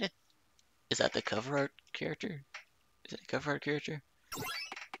it? Is that the cover art character? Is it a cover art character?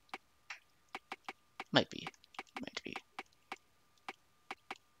 Might be. Might be.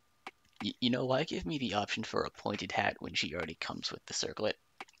 You know, why give me the option for a pointed hat when she already comes with the circlet?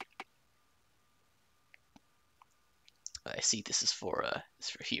 I see this is for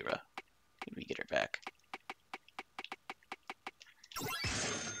Hira. Can we get her back?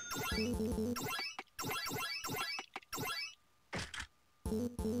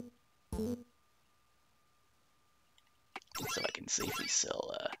 So I can safely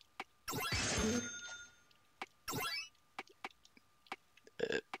sell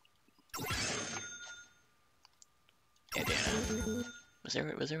bandana.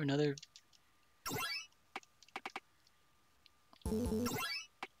 Was there another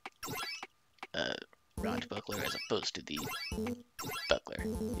round buckler as opposed to the buckler?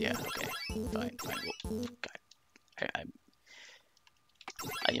 Yeah, okay. Fine. Well, God.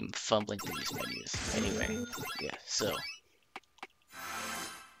 I am fumbling through these menus. Anyway, yeah, so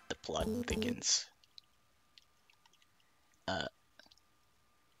the plot thickens. The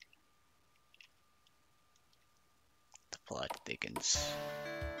plot thickens.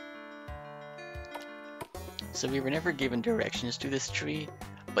 So we were never given directions to this tree,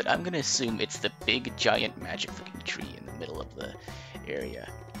 but I'm gonna assume it's the big giant magic looking tree in the middle of the area.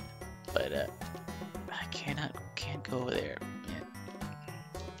 But I can't go over there. Man.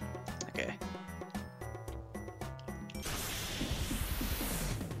 Okay.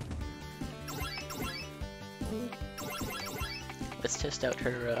 Let's test out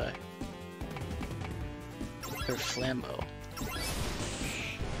her flambeau.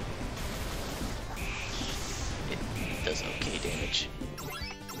 It does okay damage.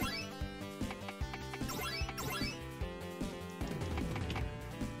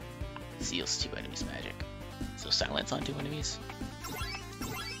 Seals 2 enemies' magic. So silence on 2 enemies?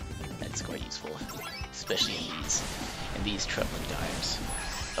 That's quite useful. Especially in these troubling times.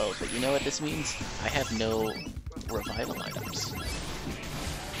 Oh, but you know what this means? I have no revival items.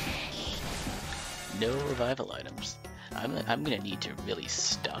 No revival items. I'm gonna need to really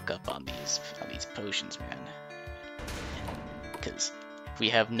stock up on these potions, man. Because we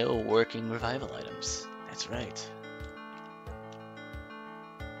have no working revival items. That's right.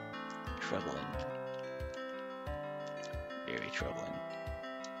 Troubling. Very troubling.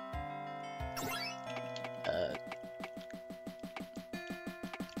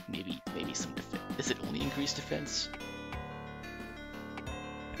 Maybe some defense. Is it only increased defense?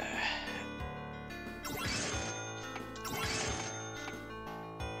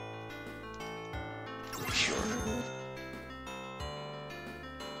 Sure.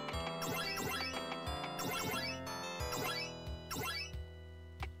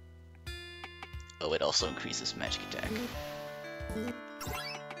 Oh, it also increases magic attack. In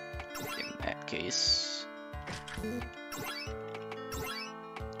that case... I'm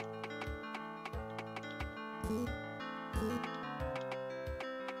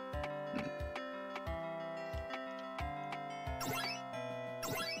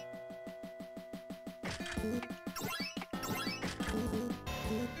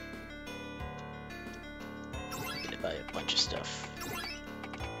gonna buy a bunch of stuff.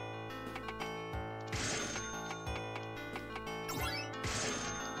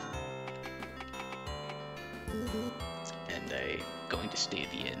 And I'm going to stay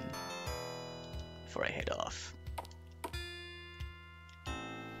at the inn before I head off.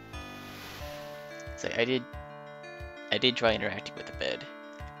 So I did try interacting with the bed.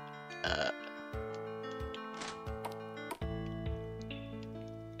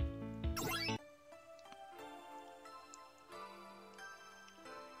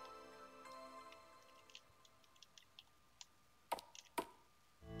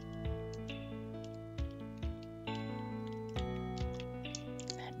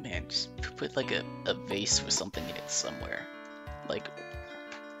 Man, just put like a vase with something in it somewhere. Like,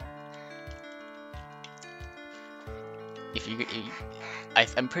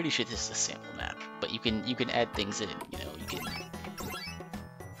 if I'm pretty sure this is a sample map, but you can add things in. You know, you can.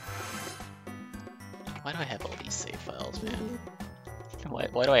 Why do I have all these save files, man?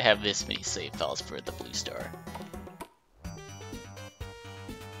 Why do I have this many save files for the Blue Star?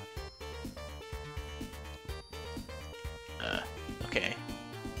 Okay.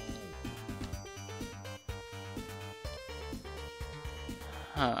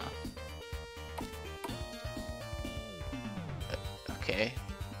 Huh. Okay.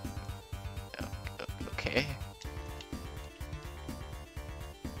 Okay.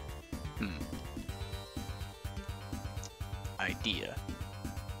 Idea.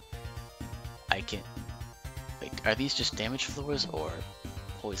 I can... Wait, are these just damaged floors or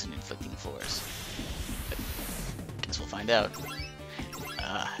poison inflicting floors? Guess we'll find out.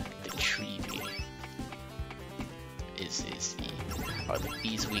 The tree bee. Are the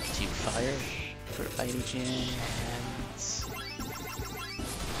bees weak to fire by any chance?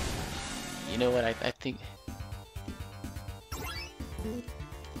 You know what, I think...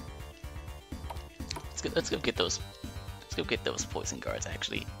 Let's go get those. Let's go get those poison guards.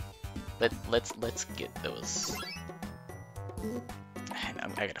 Actually, let's get those.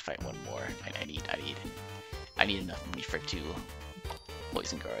 I gotta fight one more, and I need enough money for 2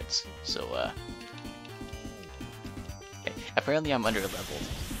 poison guards. So hey, apparently I'm under leveled.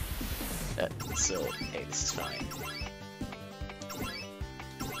 So hey, this is fine.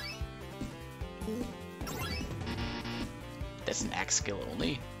 That's an axe skill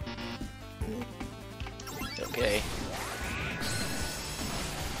only. Okay.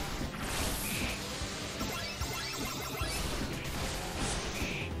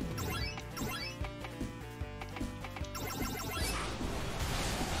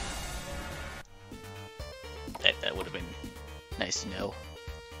 That would have been nice to know.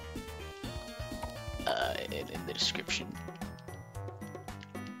 In the description.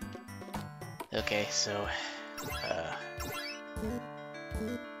 Okay, so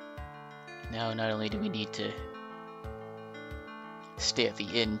now not only do we need to stay at the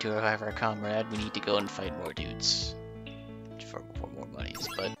inn to revive our comrade, we need to go and fight more dudes for more monies.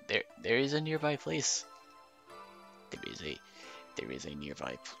 But there is a nearby place. There is a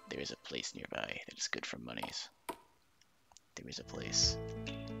place nearby that is good for monies. There is a place.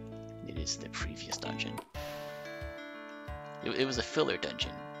 It is the previous dungeon. It was a filler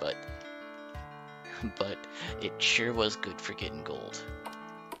dungeon, but it sure was good for getting gold.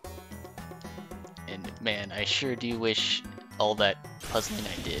 And man, I sure do wish all that puzzling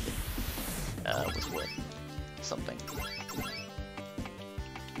I did was worth something.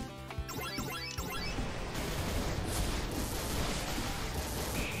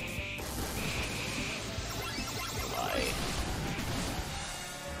 Why?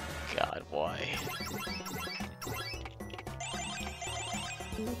 God, why?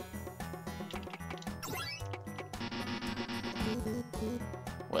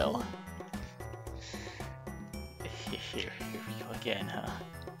 Well, here we go again, huh?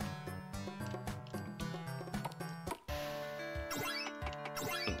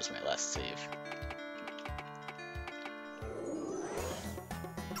 It was my last save.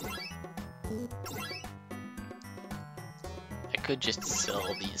 I could just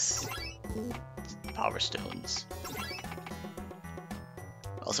sell these power stones.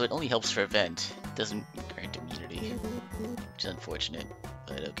 Also, it only helps for event. It doesn't grant immunity, which is unfortunate,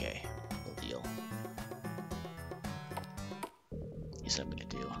 but okay, we'll deal. Here's what I'm gonna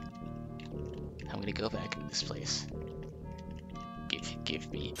do. I'm gonna go back into this place.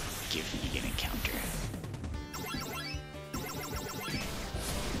 Give me an encounter.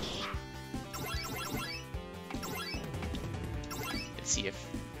 Let's see if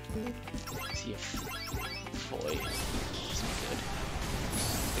Foy isn't good.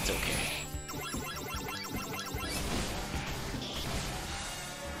 It's okay.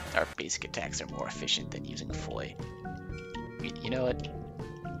 Our basic attacks are more efficient than using Foy. You know what?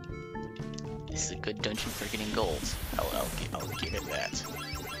 This is a good dungeon for getting gold. I'll give it that.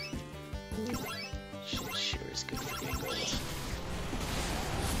 sure is good for getting gold.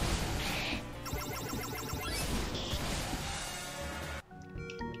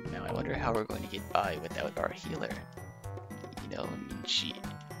 Now I wonder how we're going to get by without our healer. You know, I mean,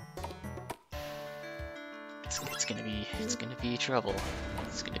 it's gonna be trouble.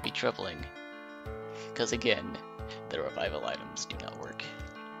 It's gonna be troubling. Because again, the revival items do not work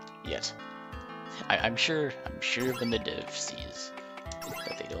yet. I'm sure when the dev sees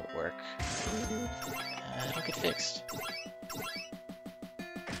that they don't work, it'll get fixed.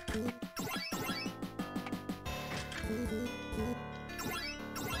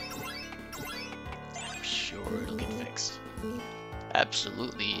 I'm sure it'll get fixed.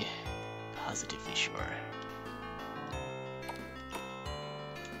 Absolutely, positively sure.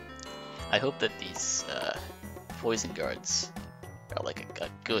 I hope that these poison guards are like a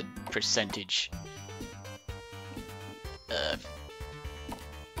good percentage.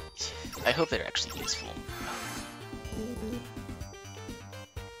 I hope they're actually useful.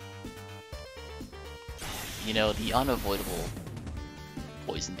 You know, the unavoidable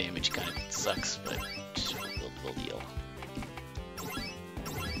poison damage kind of sucks, but we'll deal.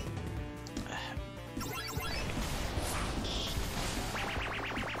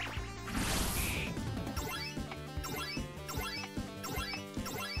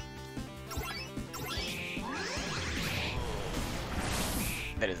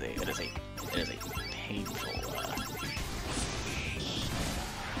 That is a painful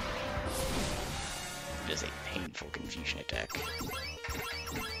it is a painful confusion attack.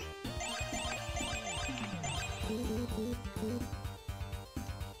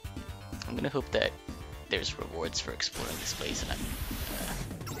 I'm gonna hope that there's rewards for exploring this place and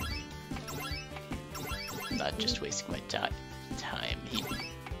I'm not just wasting my time.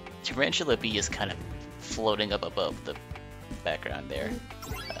 Tarantula Bee is kind of floating up above the background there.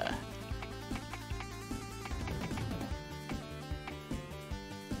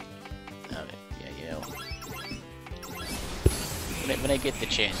 Yeah, you know, when I get the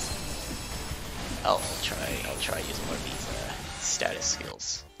chance, I'll try using one of these status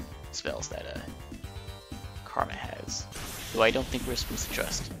spells that Karma has, who I don't think we're supposed to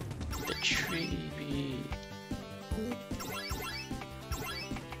trust. The tree bee.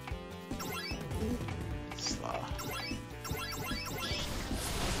 Slaw.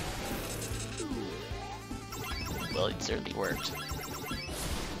 Well, it certainly worked.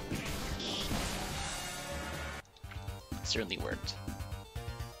 It certainly worked.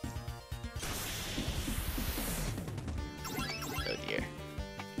 Oh dear.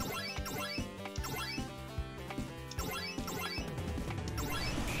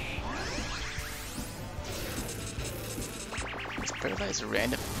 Let's paralyze a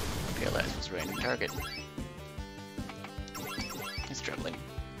random. Paralyze was a random target. It's troubling.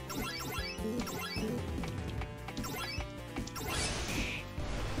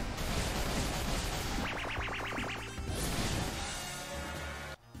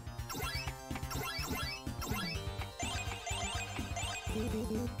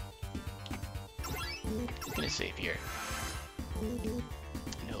 I'm gonna save here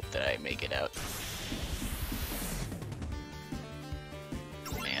and hope that I make it out.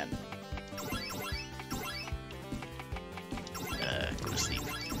 Man. Go to sleep.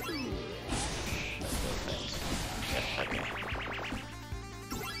 Okay.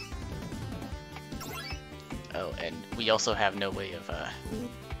 Oh, and we also have no way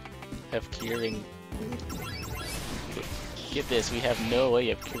of curing. Get this, we have no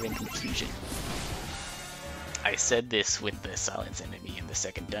way of curing confusion. I said this with the silence enemy in the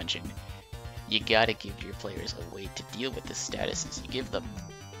second dungeon. You gotta give your players a way to deal with the statuses you give them.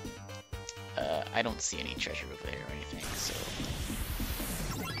 I don't see any treasure over there or anything, so...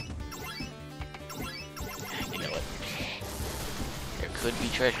 You know what? There could be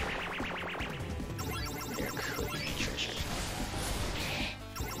treasure. There could be treasure.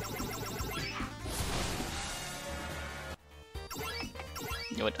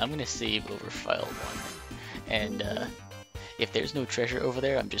 You know what? I'm gonna save over file 1. And if there's no treasure over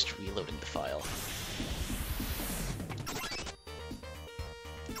there, I'm just reloading the file.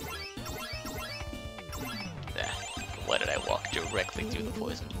 Why did I walk directly through the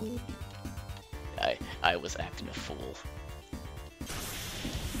poison? I was acting a fool.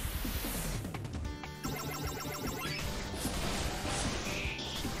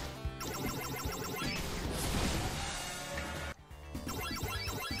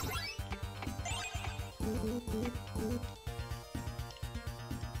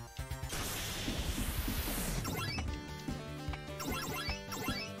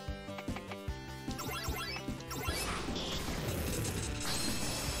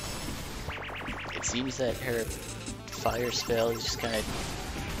 seems that her fire spell is just kind of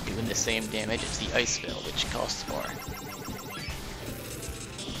doing the same damage as the ice spell, which costs more.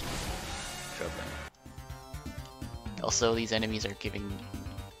 Troubling. Also, these enemies are giving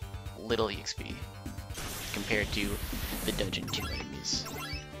little EXP compared to the Dungeon 2 enemies,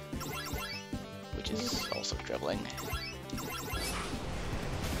 which is also troubling.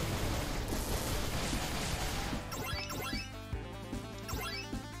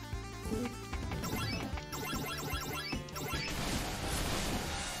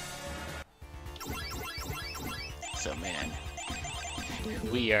 So man,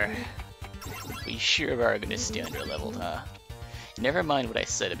 we sure are gonna stay under leveled, huh? Never mind what I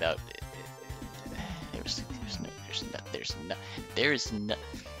said about there's nothing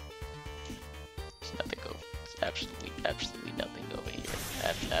over. There's absolutely nothing over here.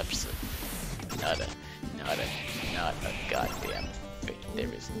 Not a goddamn thing.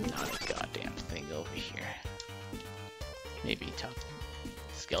 There is not a goddamn thing over here. Maybe top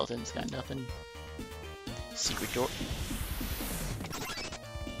skeleton's got nothing. Secret door.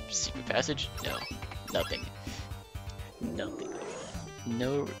 Secret passage? No. Nothing. Nothing.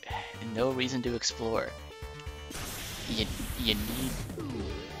 No reason to explore. You need...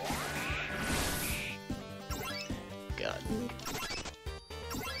 God.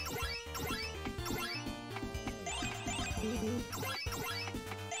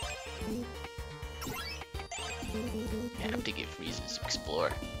 You have to give reasons to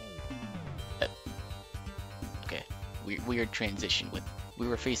explore. Okay, weird transition with... We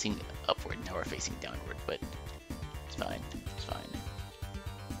were facing upward, now we're facing downward, but it's fine, it's fine.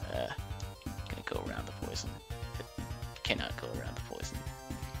 Gonna go around the poison. Cannot go around the poison.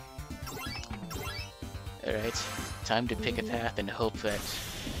 Alright, time to pick a path and hope that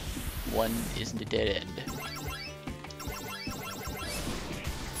one isn't a dead end.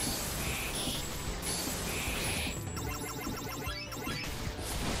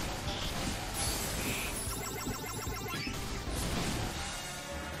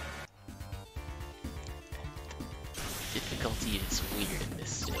 Difficulty is weird in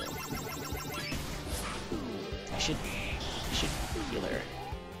this still. I should heal her.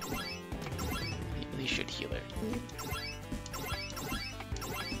 I really should heal her.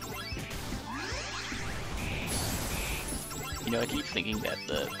 You know, I keep thinking that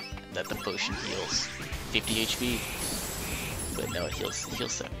the potion heals 50 HP, but no, it heals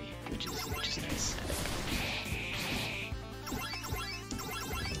 70, which is nice.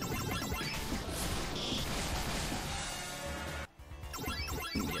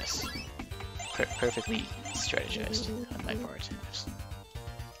 Yes, perfectly strategized on my part.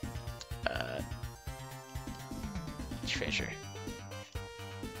 Treasure.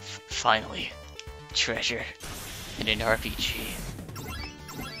 Finally, treasure in an RPG.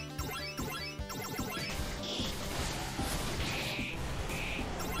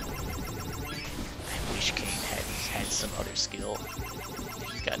 I wish Kane had some other skill.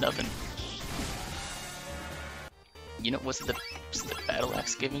 He's got nothing. You know, was the battle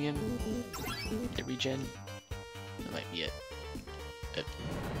axe giving him the regen? That might be it.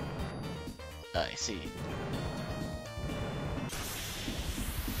 I see.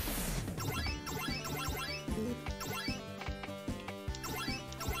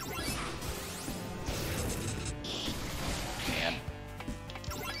 Man.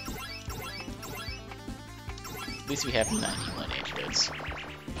 At least we have 91 antidotes.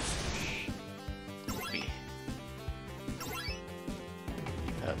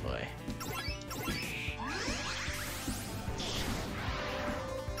 Oh boy.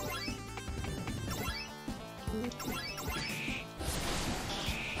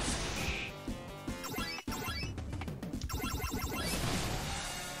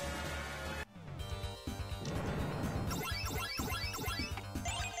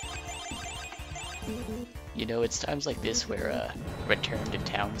 You know, it's times like this where a return to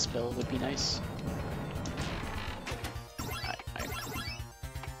town spell would be nice.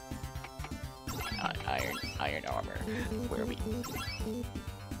 Iron armor, where we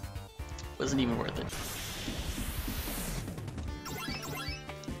wasn't even worth it.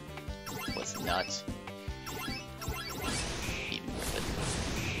 Was not even worth it.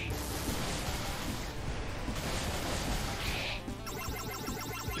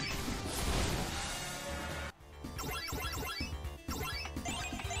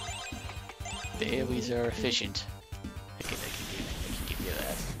 The AoEs are efficient. I can give you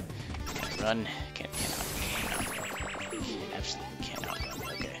that. Can I run? Cannot. Absolutely cannot run.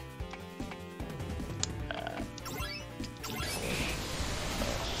 Okay.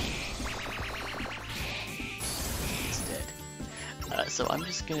 He's dead. So I'm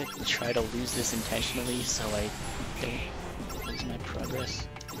just gonna try to lose this intentionally so I don't lose my progress.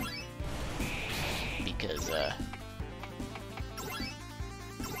 Because,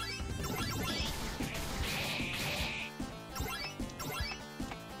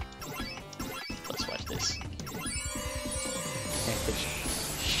 let's watch this.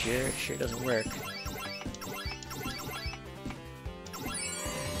 It sure doesn't work.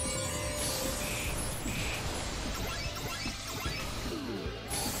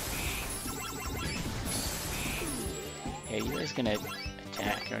 Hey, you guys gonna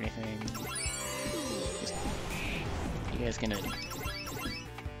attack or anything? You guys gonna...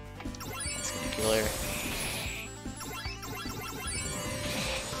 That's gonna kill her.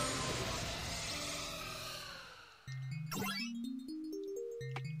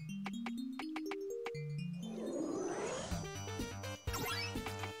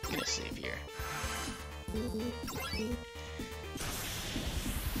 I'm gonna save here.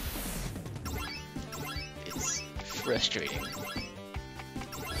 It's frustrating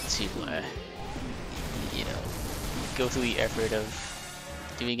to, you know, go through the effort of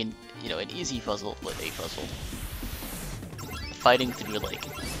doing an, an easy puzzle, a puzzle, fighting through like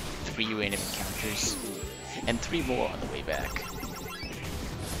 3 random encounters and 3 more on the way back,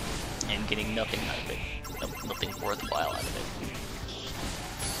 and getting nothing out of it, nothing worthwhile out of it.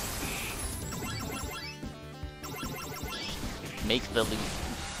 Make the loot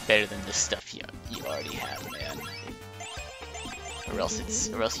better than the stuff you already have, man. Or else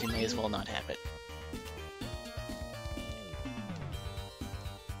you may as well not have it.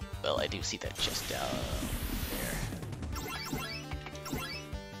 Well, I do see that chest down there.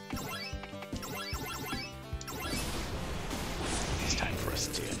 It's time for us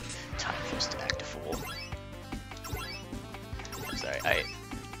to act a fool. I'm sorry,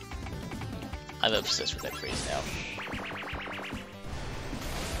 I'm obsessed with that phrase now.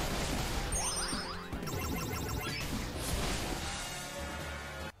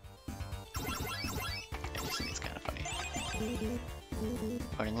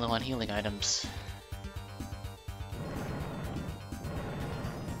 Running low on healing items.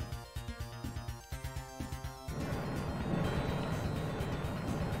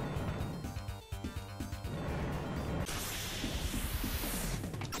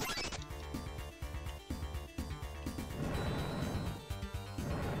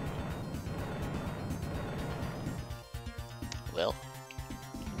 Well,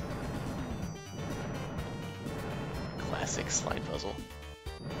 classic slide puzzle.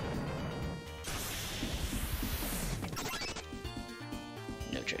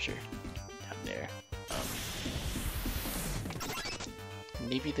 No treasure down there.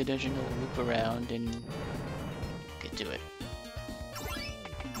 Maybe the dungeon will loop around and get to it.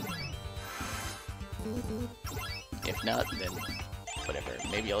 If not, then whatever.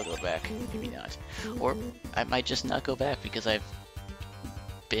 Maybe I'll go back, maybe not. Or I might just not go back because I've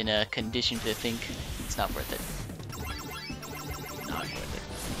been conditioned to think it's not worth it. Not worth it.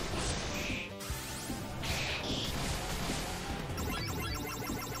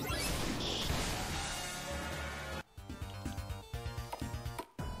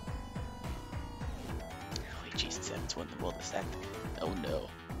 Wait, Jesus, that's one. Well, is that? Oh no,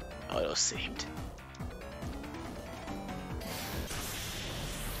 auto saved.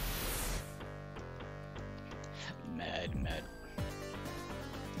 Mad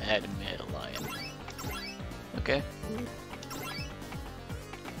lion. Okay.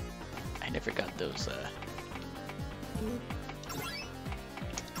 I never got those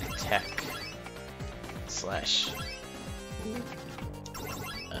attack slash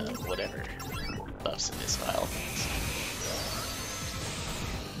whatever buffs in this file.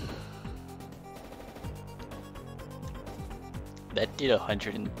 That did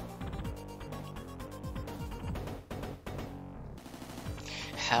 100 and...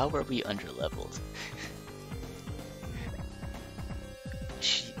 How are we underleveled?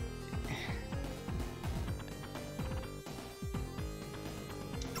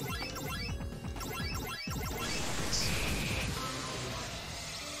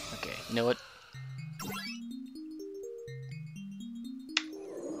 Okay, you know what?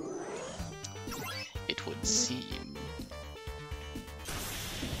 It would seem...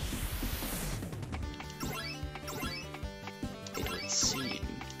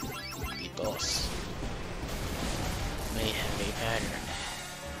 the boss may have a pattern.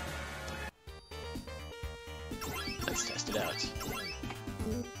 Let's test it out.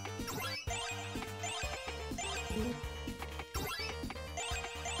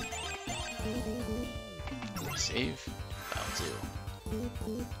 Save? I'll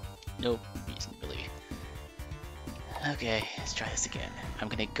do. Nope, reasonably. Okay, let's try this again. I'm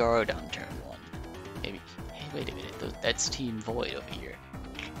gonna guard on turn 1. Maybe. Hey, wait a minute. That's Team Void over here.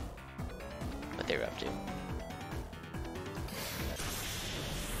 What they're up to.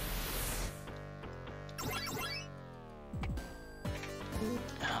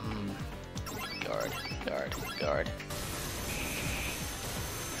 Guard.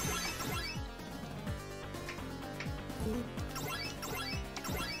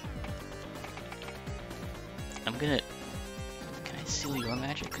 I'm gonna... Can I seal your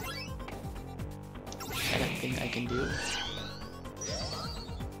magic? Is that a thing I can do?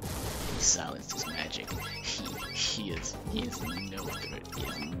 Silence his magic. He is no threat. He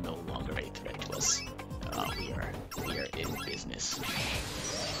is no longer a threat to us. We are in business.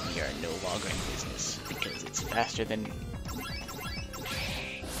 We are no longer in business because it's faster than...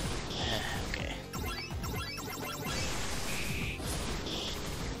 Okay.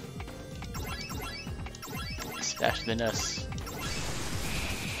 It's faster than us.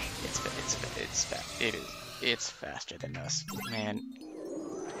 It's faster than us, man.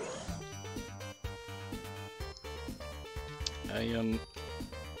 I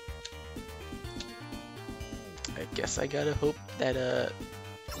guess I gotta hope that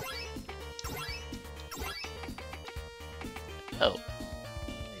oh, I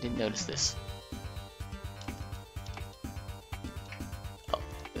didn't notice this. Oh,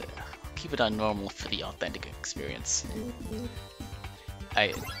 keep it on normal for the authentic experience.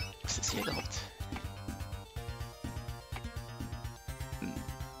 What's this here, the whole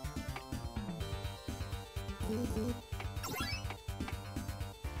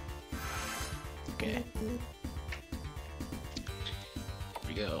Okay. Here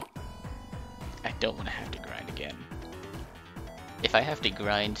we go. I don't want to have to grind again. If I have to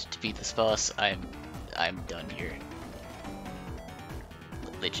grind to beat this boss, I'm done here.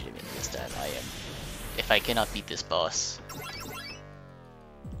 Legitimately this time, I am. If I cannot beat this boss,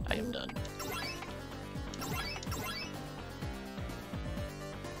 I am done.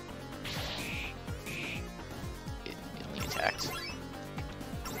 It only attacked.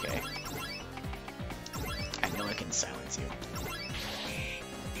 Okay. I know I can silence you.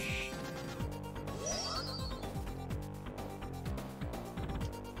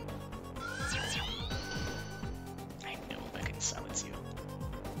 I know I can silence you.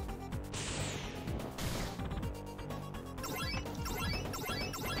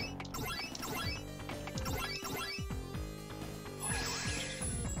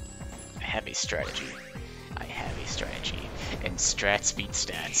 I have a strategy. And strats beat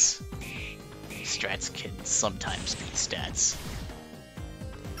stats. Strats can sometimes beat stats.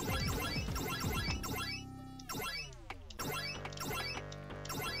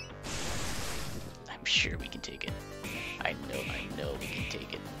 I'm sure we can take it. I know we can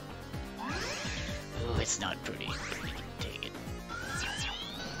take it. Oh, it's not pretty, but we can take it.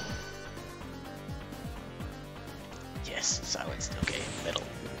 Yes, silenced. Okay, that'll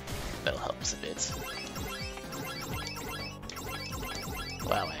help us a bit.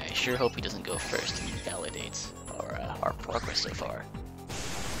 Wow, I sure hope he doesn't go first and invalidate our progress so far.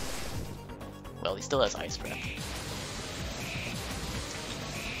 Well, he still has Ice Breath.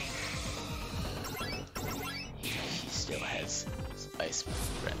 He still has Ice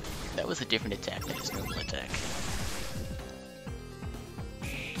Breath. That was a different attack than his normal attack.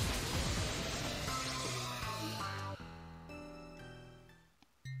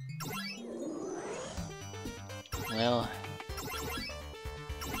 Well,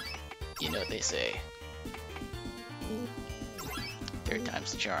 you know what they say. Third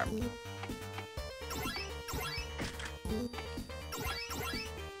time's the charm.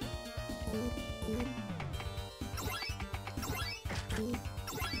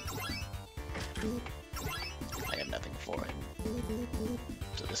 I have nothing for him,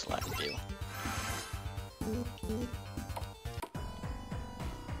 so this will have to do.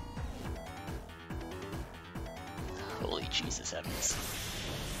 Holy Jesus heavens.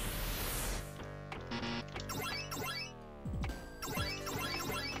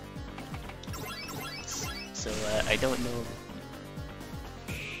 So, I don't know.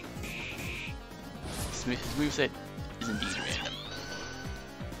 His moveset is indeed random.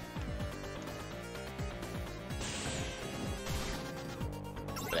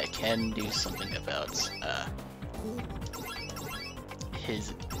 But I can do something about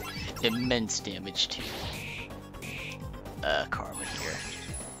his immense damage to Karma here.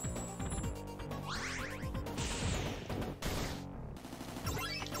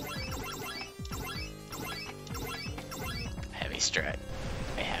 I have a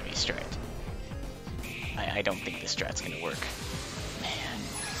strat. I don't think this strat's gonna work. Man.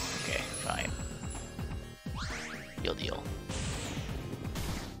 Okay, fine. You'll heal.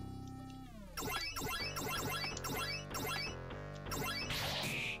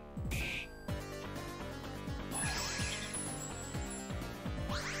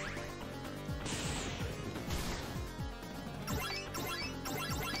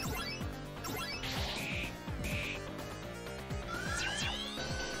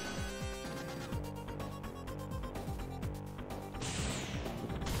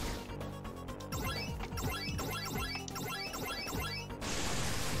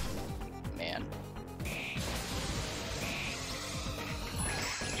 Man.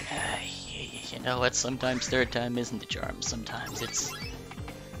 You know what? Sometimes third time isn't the charm. Sometimes it's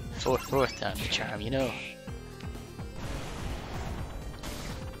fourth time the charm, you know?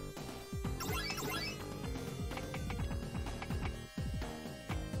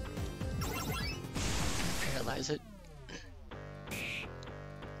 Paralyze it. I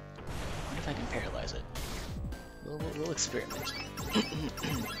wonder if I can paralyze it. We'll experiment.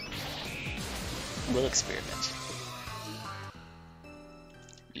 We'll experiment.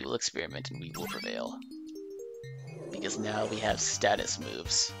 We will experiment and we will prevail. Because now we have status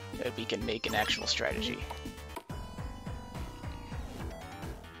moves that we can make an actual strategy.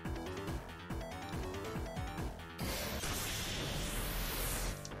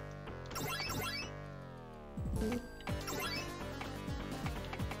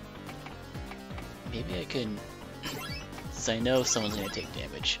 Maybe I can, since I know someone's gonna take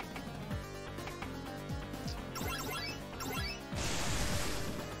damage.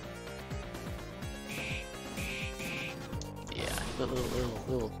 Yeah,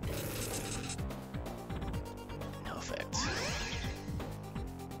 little. No effect.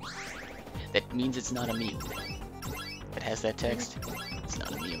 That means it's not immune. If it has that text, it's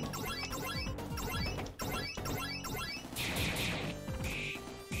not immune.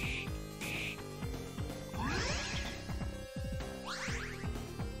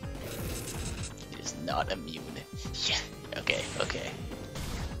 Not immune. Yeah, okay.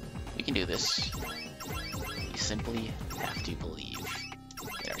 We can do this. We simply have to believe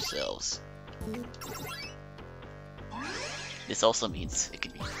in ourselves. This also means it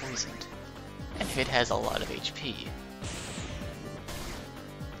can be poisoned. And if it has a lot of HP,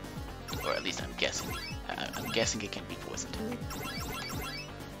 or at least I'm guessing it can be poisoned.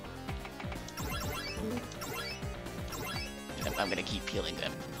 And I'm gonna keep healing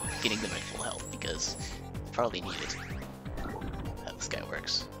them, getting them at full health, because it's probably needed. How this guy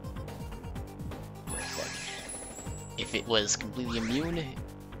works. If it was completely immune,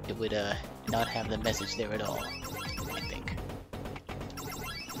 it would not have the message there at all, I think.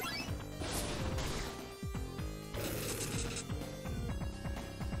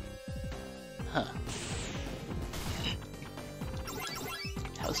 Huh.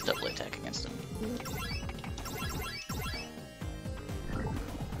 How's double attack against him?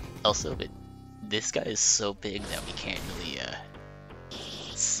 Also, but this guy is so big that we can't really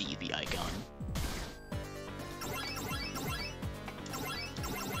see the icon.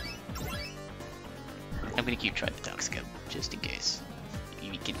 I'm gonna keep trying the Toxic just in case.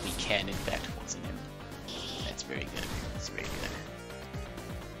 We can in fact poison him. That's very good. That's very good.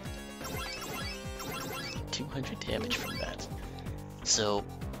 200 damage from that. So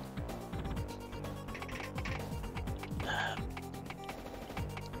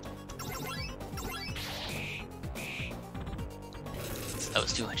that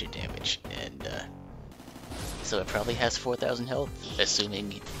was 200 damage, and so it probably has 4,000 health,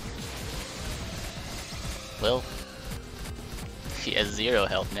 assuming. Well, he has 0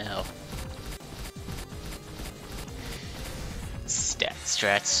 health now.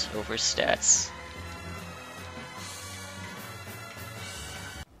 Strats over stats.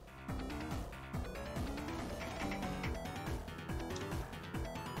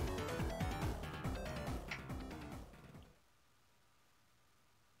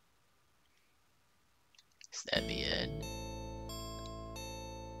 Is that the end?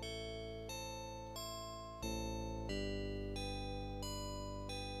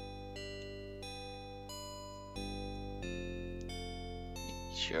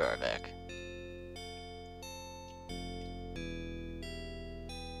 Sure are back.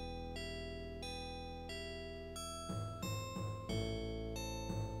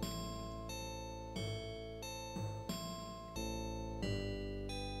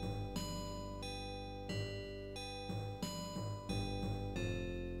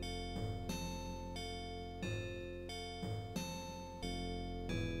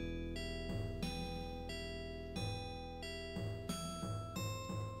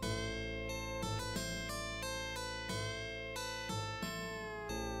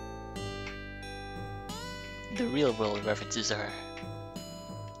 The real world references are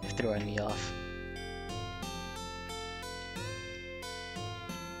throwing me off.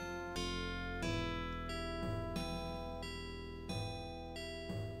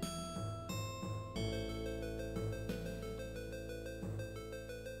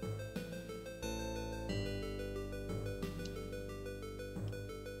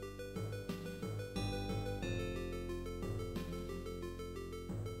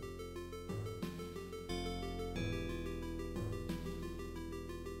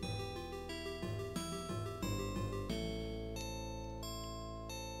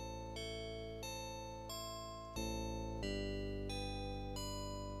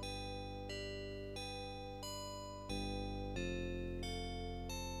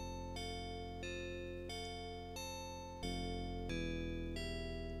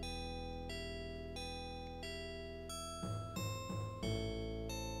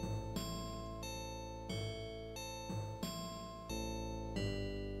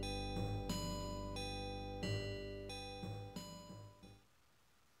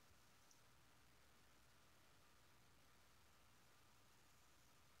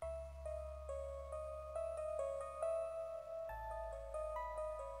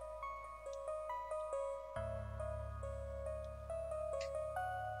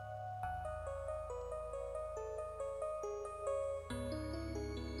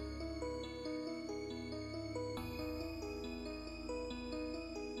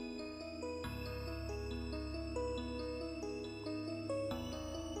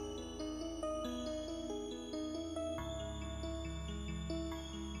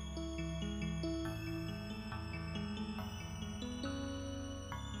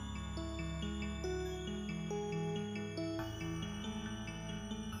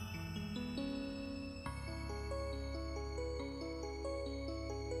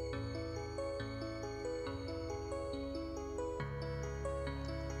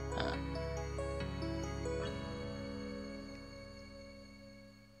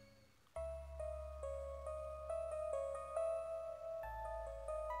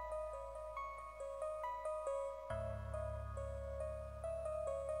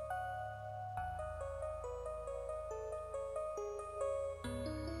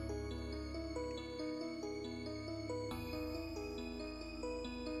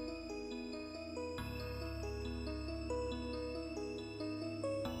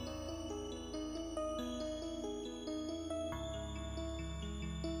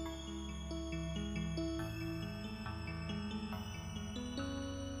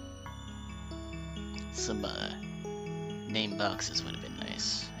 Some name boxes would have been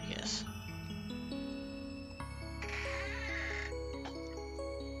nice, I guess.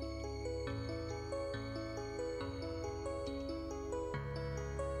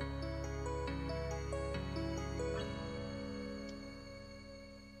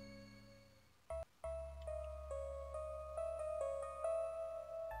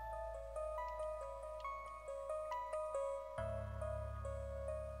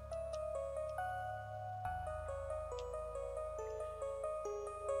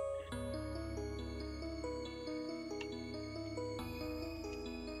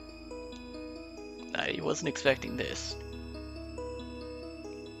 I wasn't expecting this.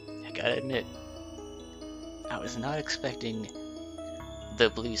 I gotta admit, I was not expecting the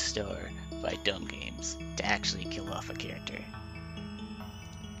Blue Star by Dumb Games to actually kill off a character.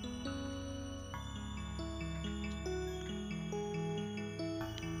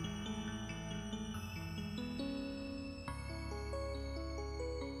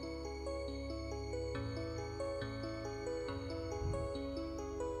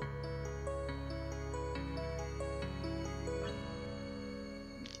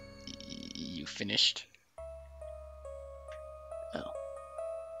 You finished? Oh.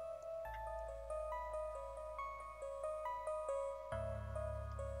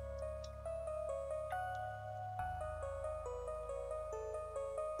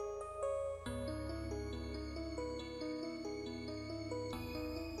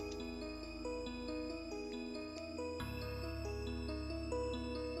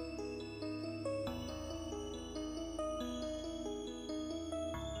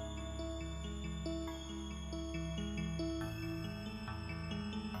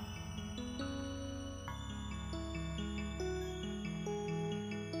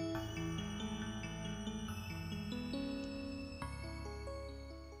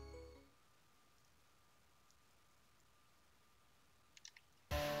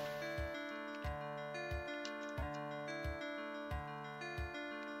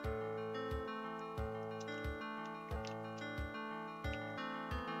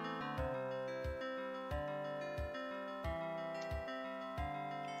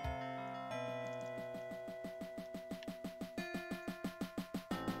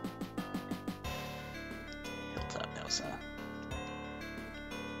 else, huh?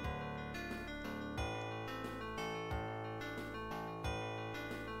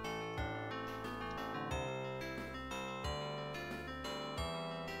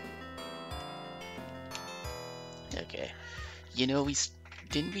 Okay. You know,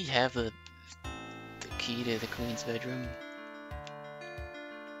 didn't we have the key to the queen's bedroom?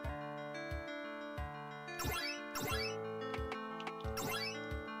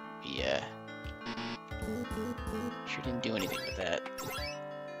 Yeah. Sure didn't do anything with that.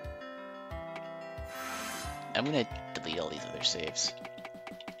 I'm gonna delete all these other saves.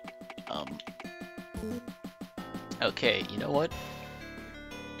 Okay, you know what?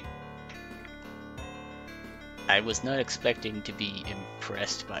 I was not expecting to be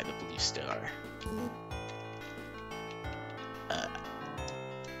impressed by the blue star.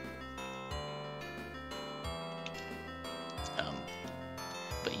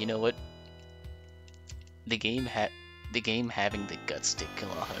 But you know what? The game having the guts to kill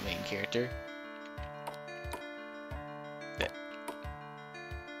off a main character.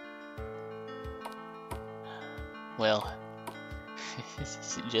 Well,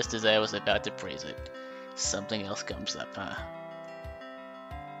 just as I was about to praise it, something else comes up, huh?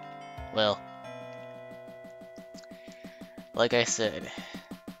 Well, like I said,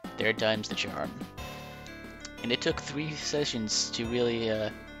 third time's the charm. And it took 3 sessions to really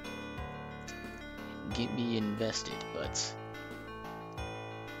get me invested, but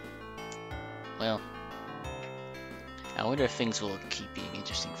well, I wonder if things will keep being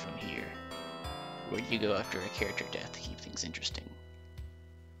interesting from here. Where do you go after a character death to keep things interesting?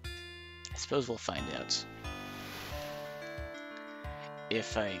 I suppose we'll find out.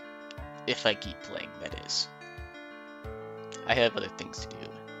 If I keep playing, that is. I have other things to do.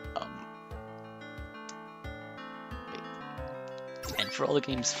 And for all the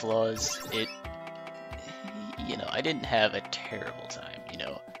game's flaws, I didn't have a terrible time,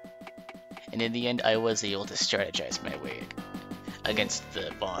 And in the end, I was able to strategize my way against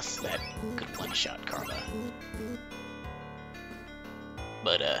the boss that could one-shot Karma.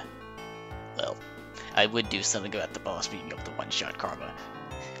 But, well, I would do something about the boss being able to one-shot Karma,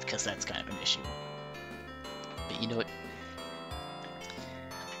 because that's kind of an issue. But you know what?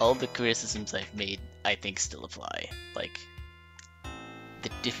 All the criticisms I've made, I think, still apply. Like, the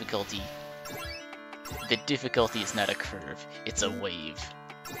difficulty is not a curve, it's a wave.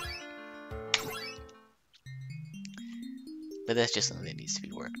 But that's just something that needs to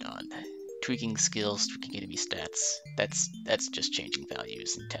be worked on. Tweaking skills, tweaking enemy stats, that's just changing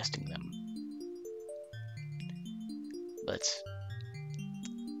values and testing them. But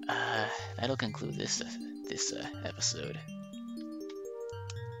that'll conclude this episode.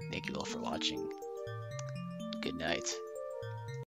 Thank you all for watching. Good night.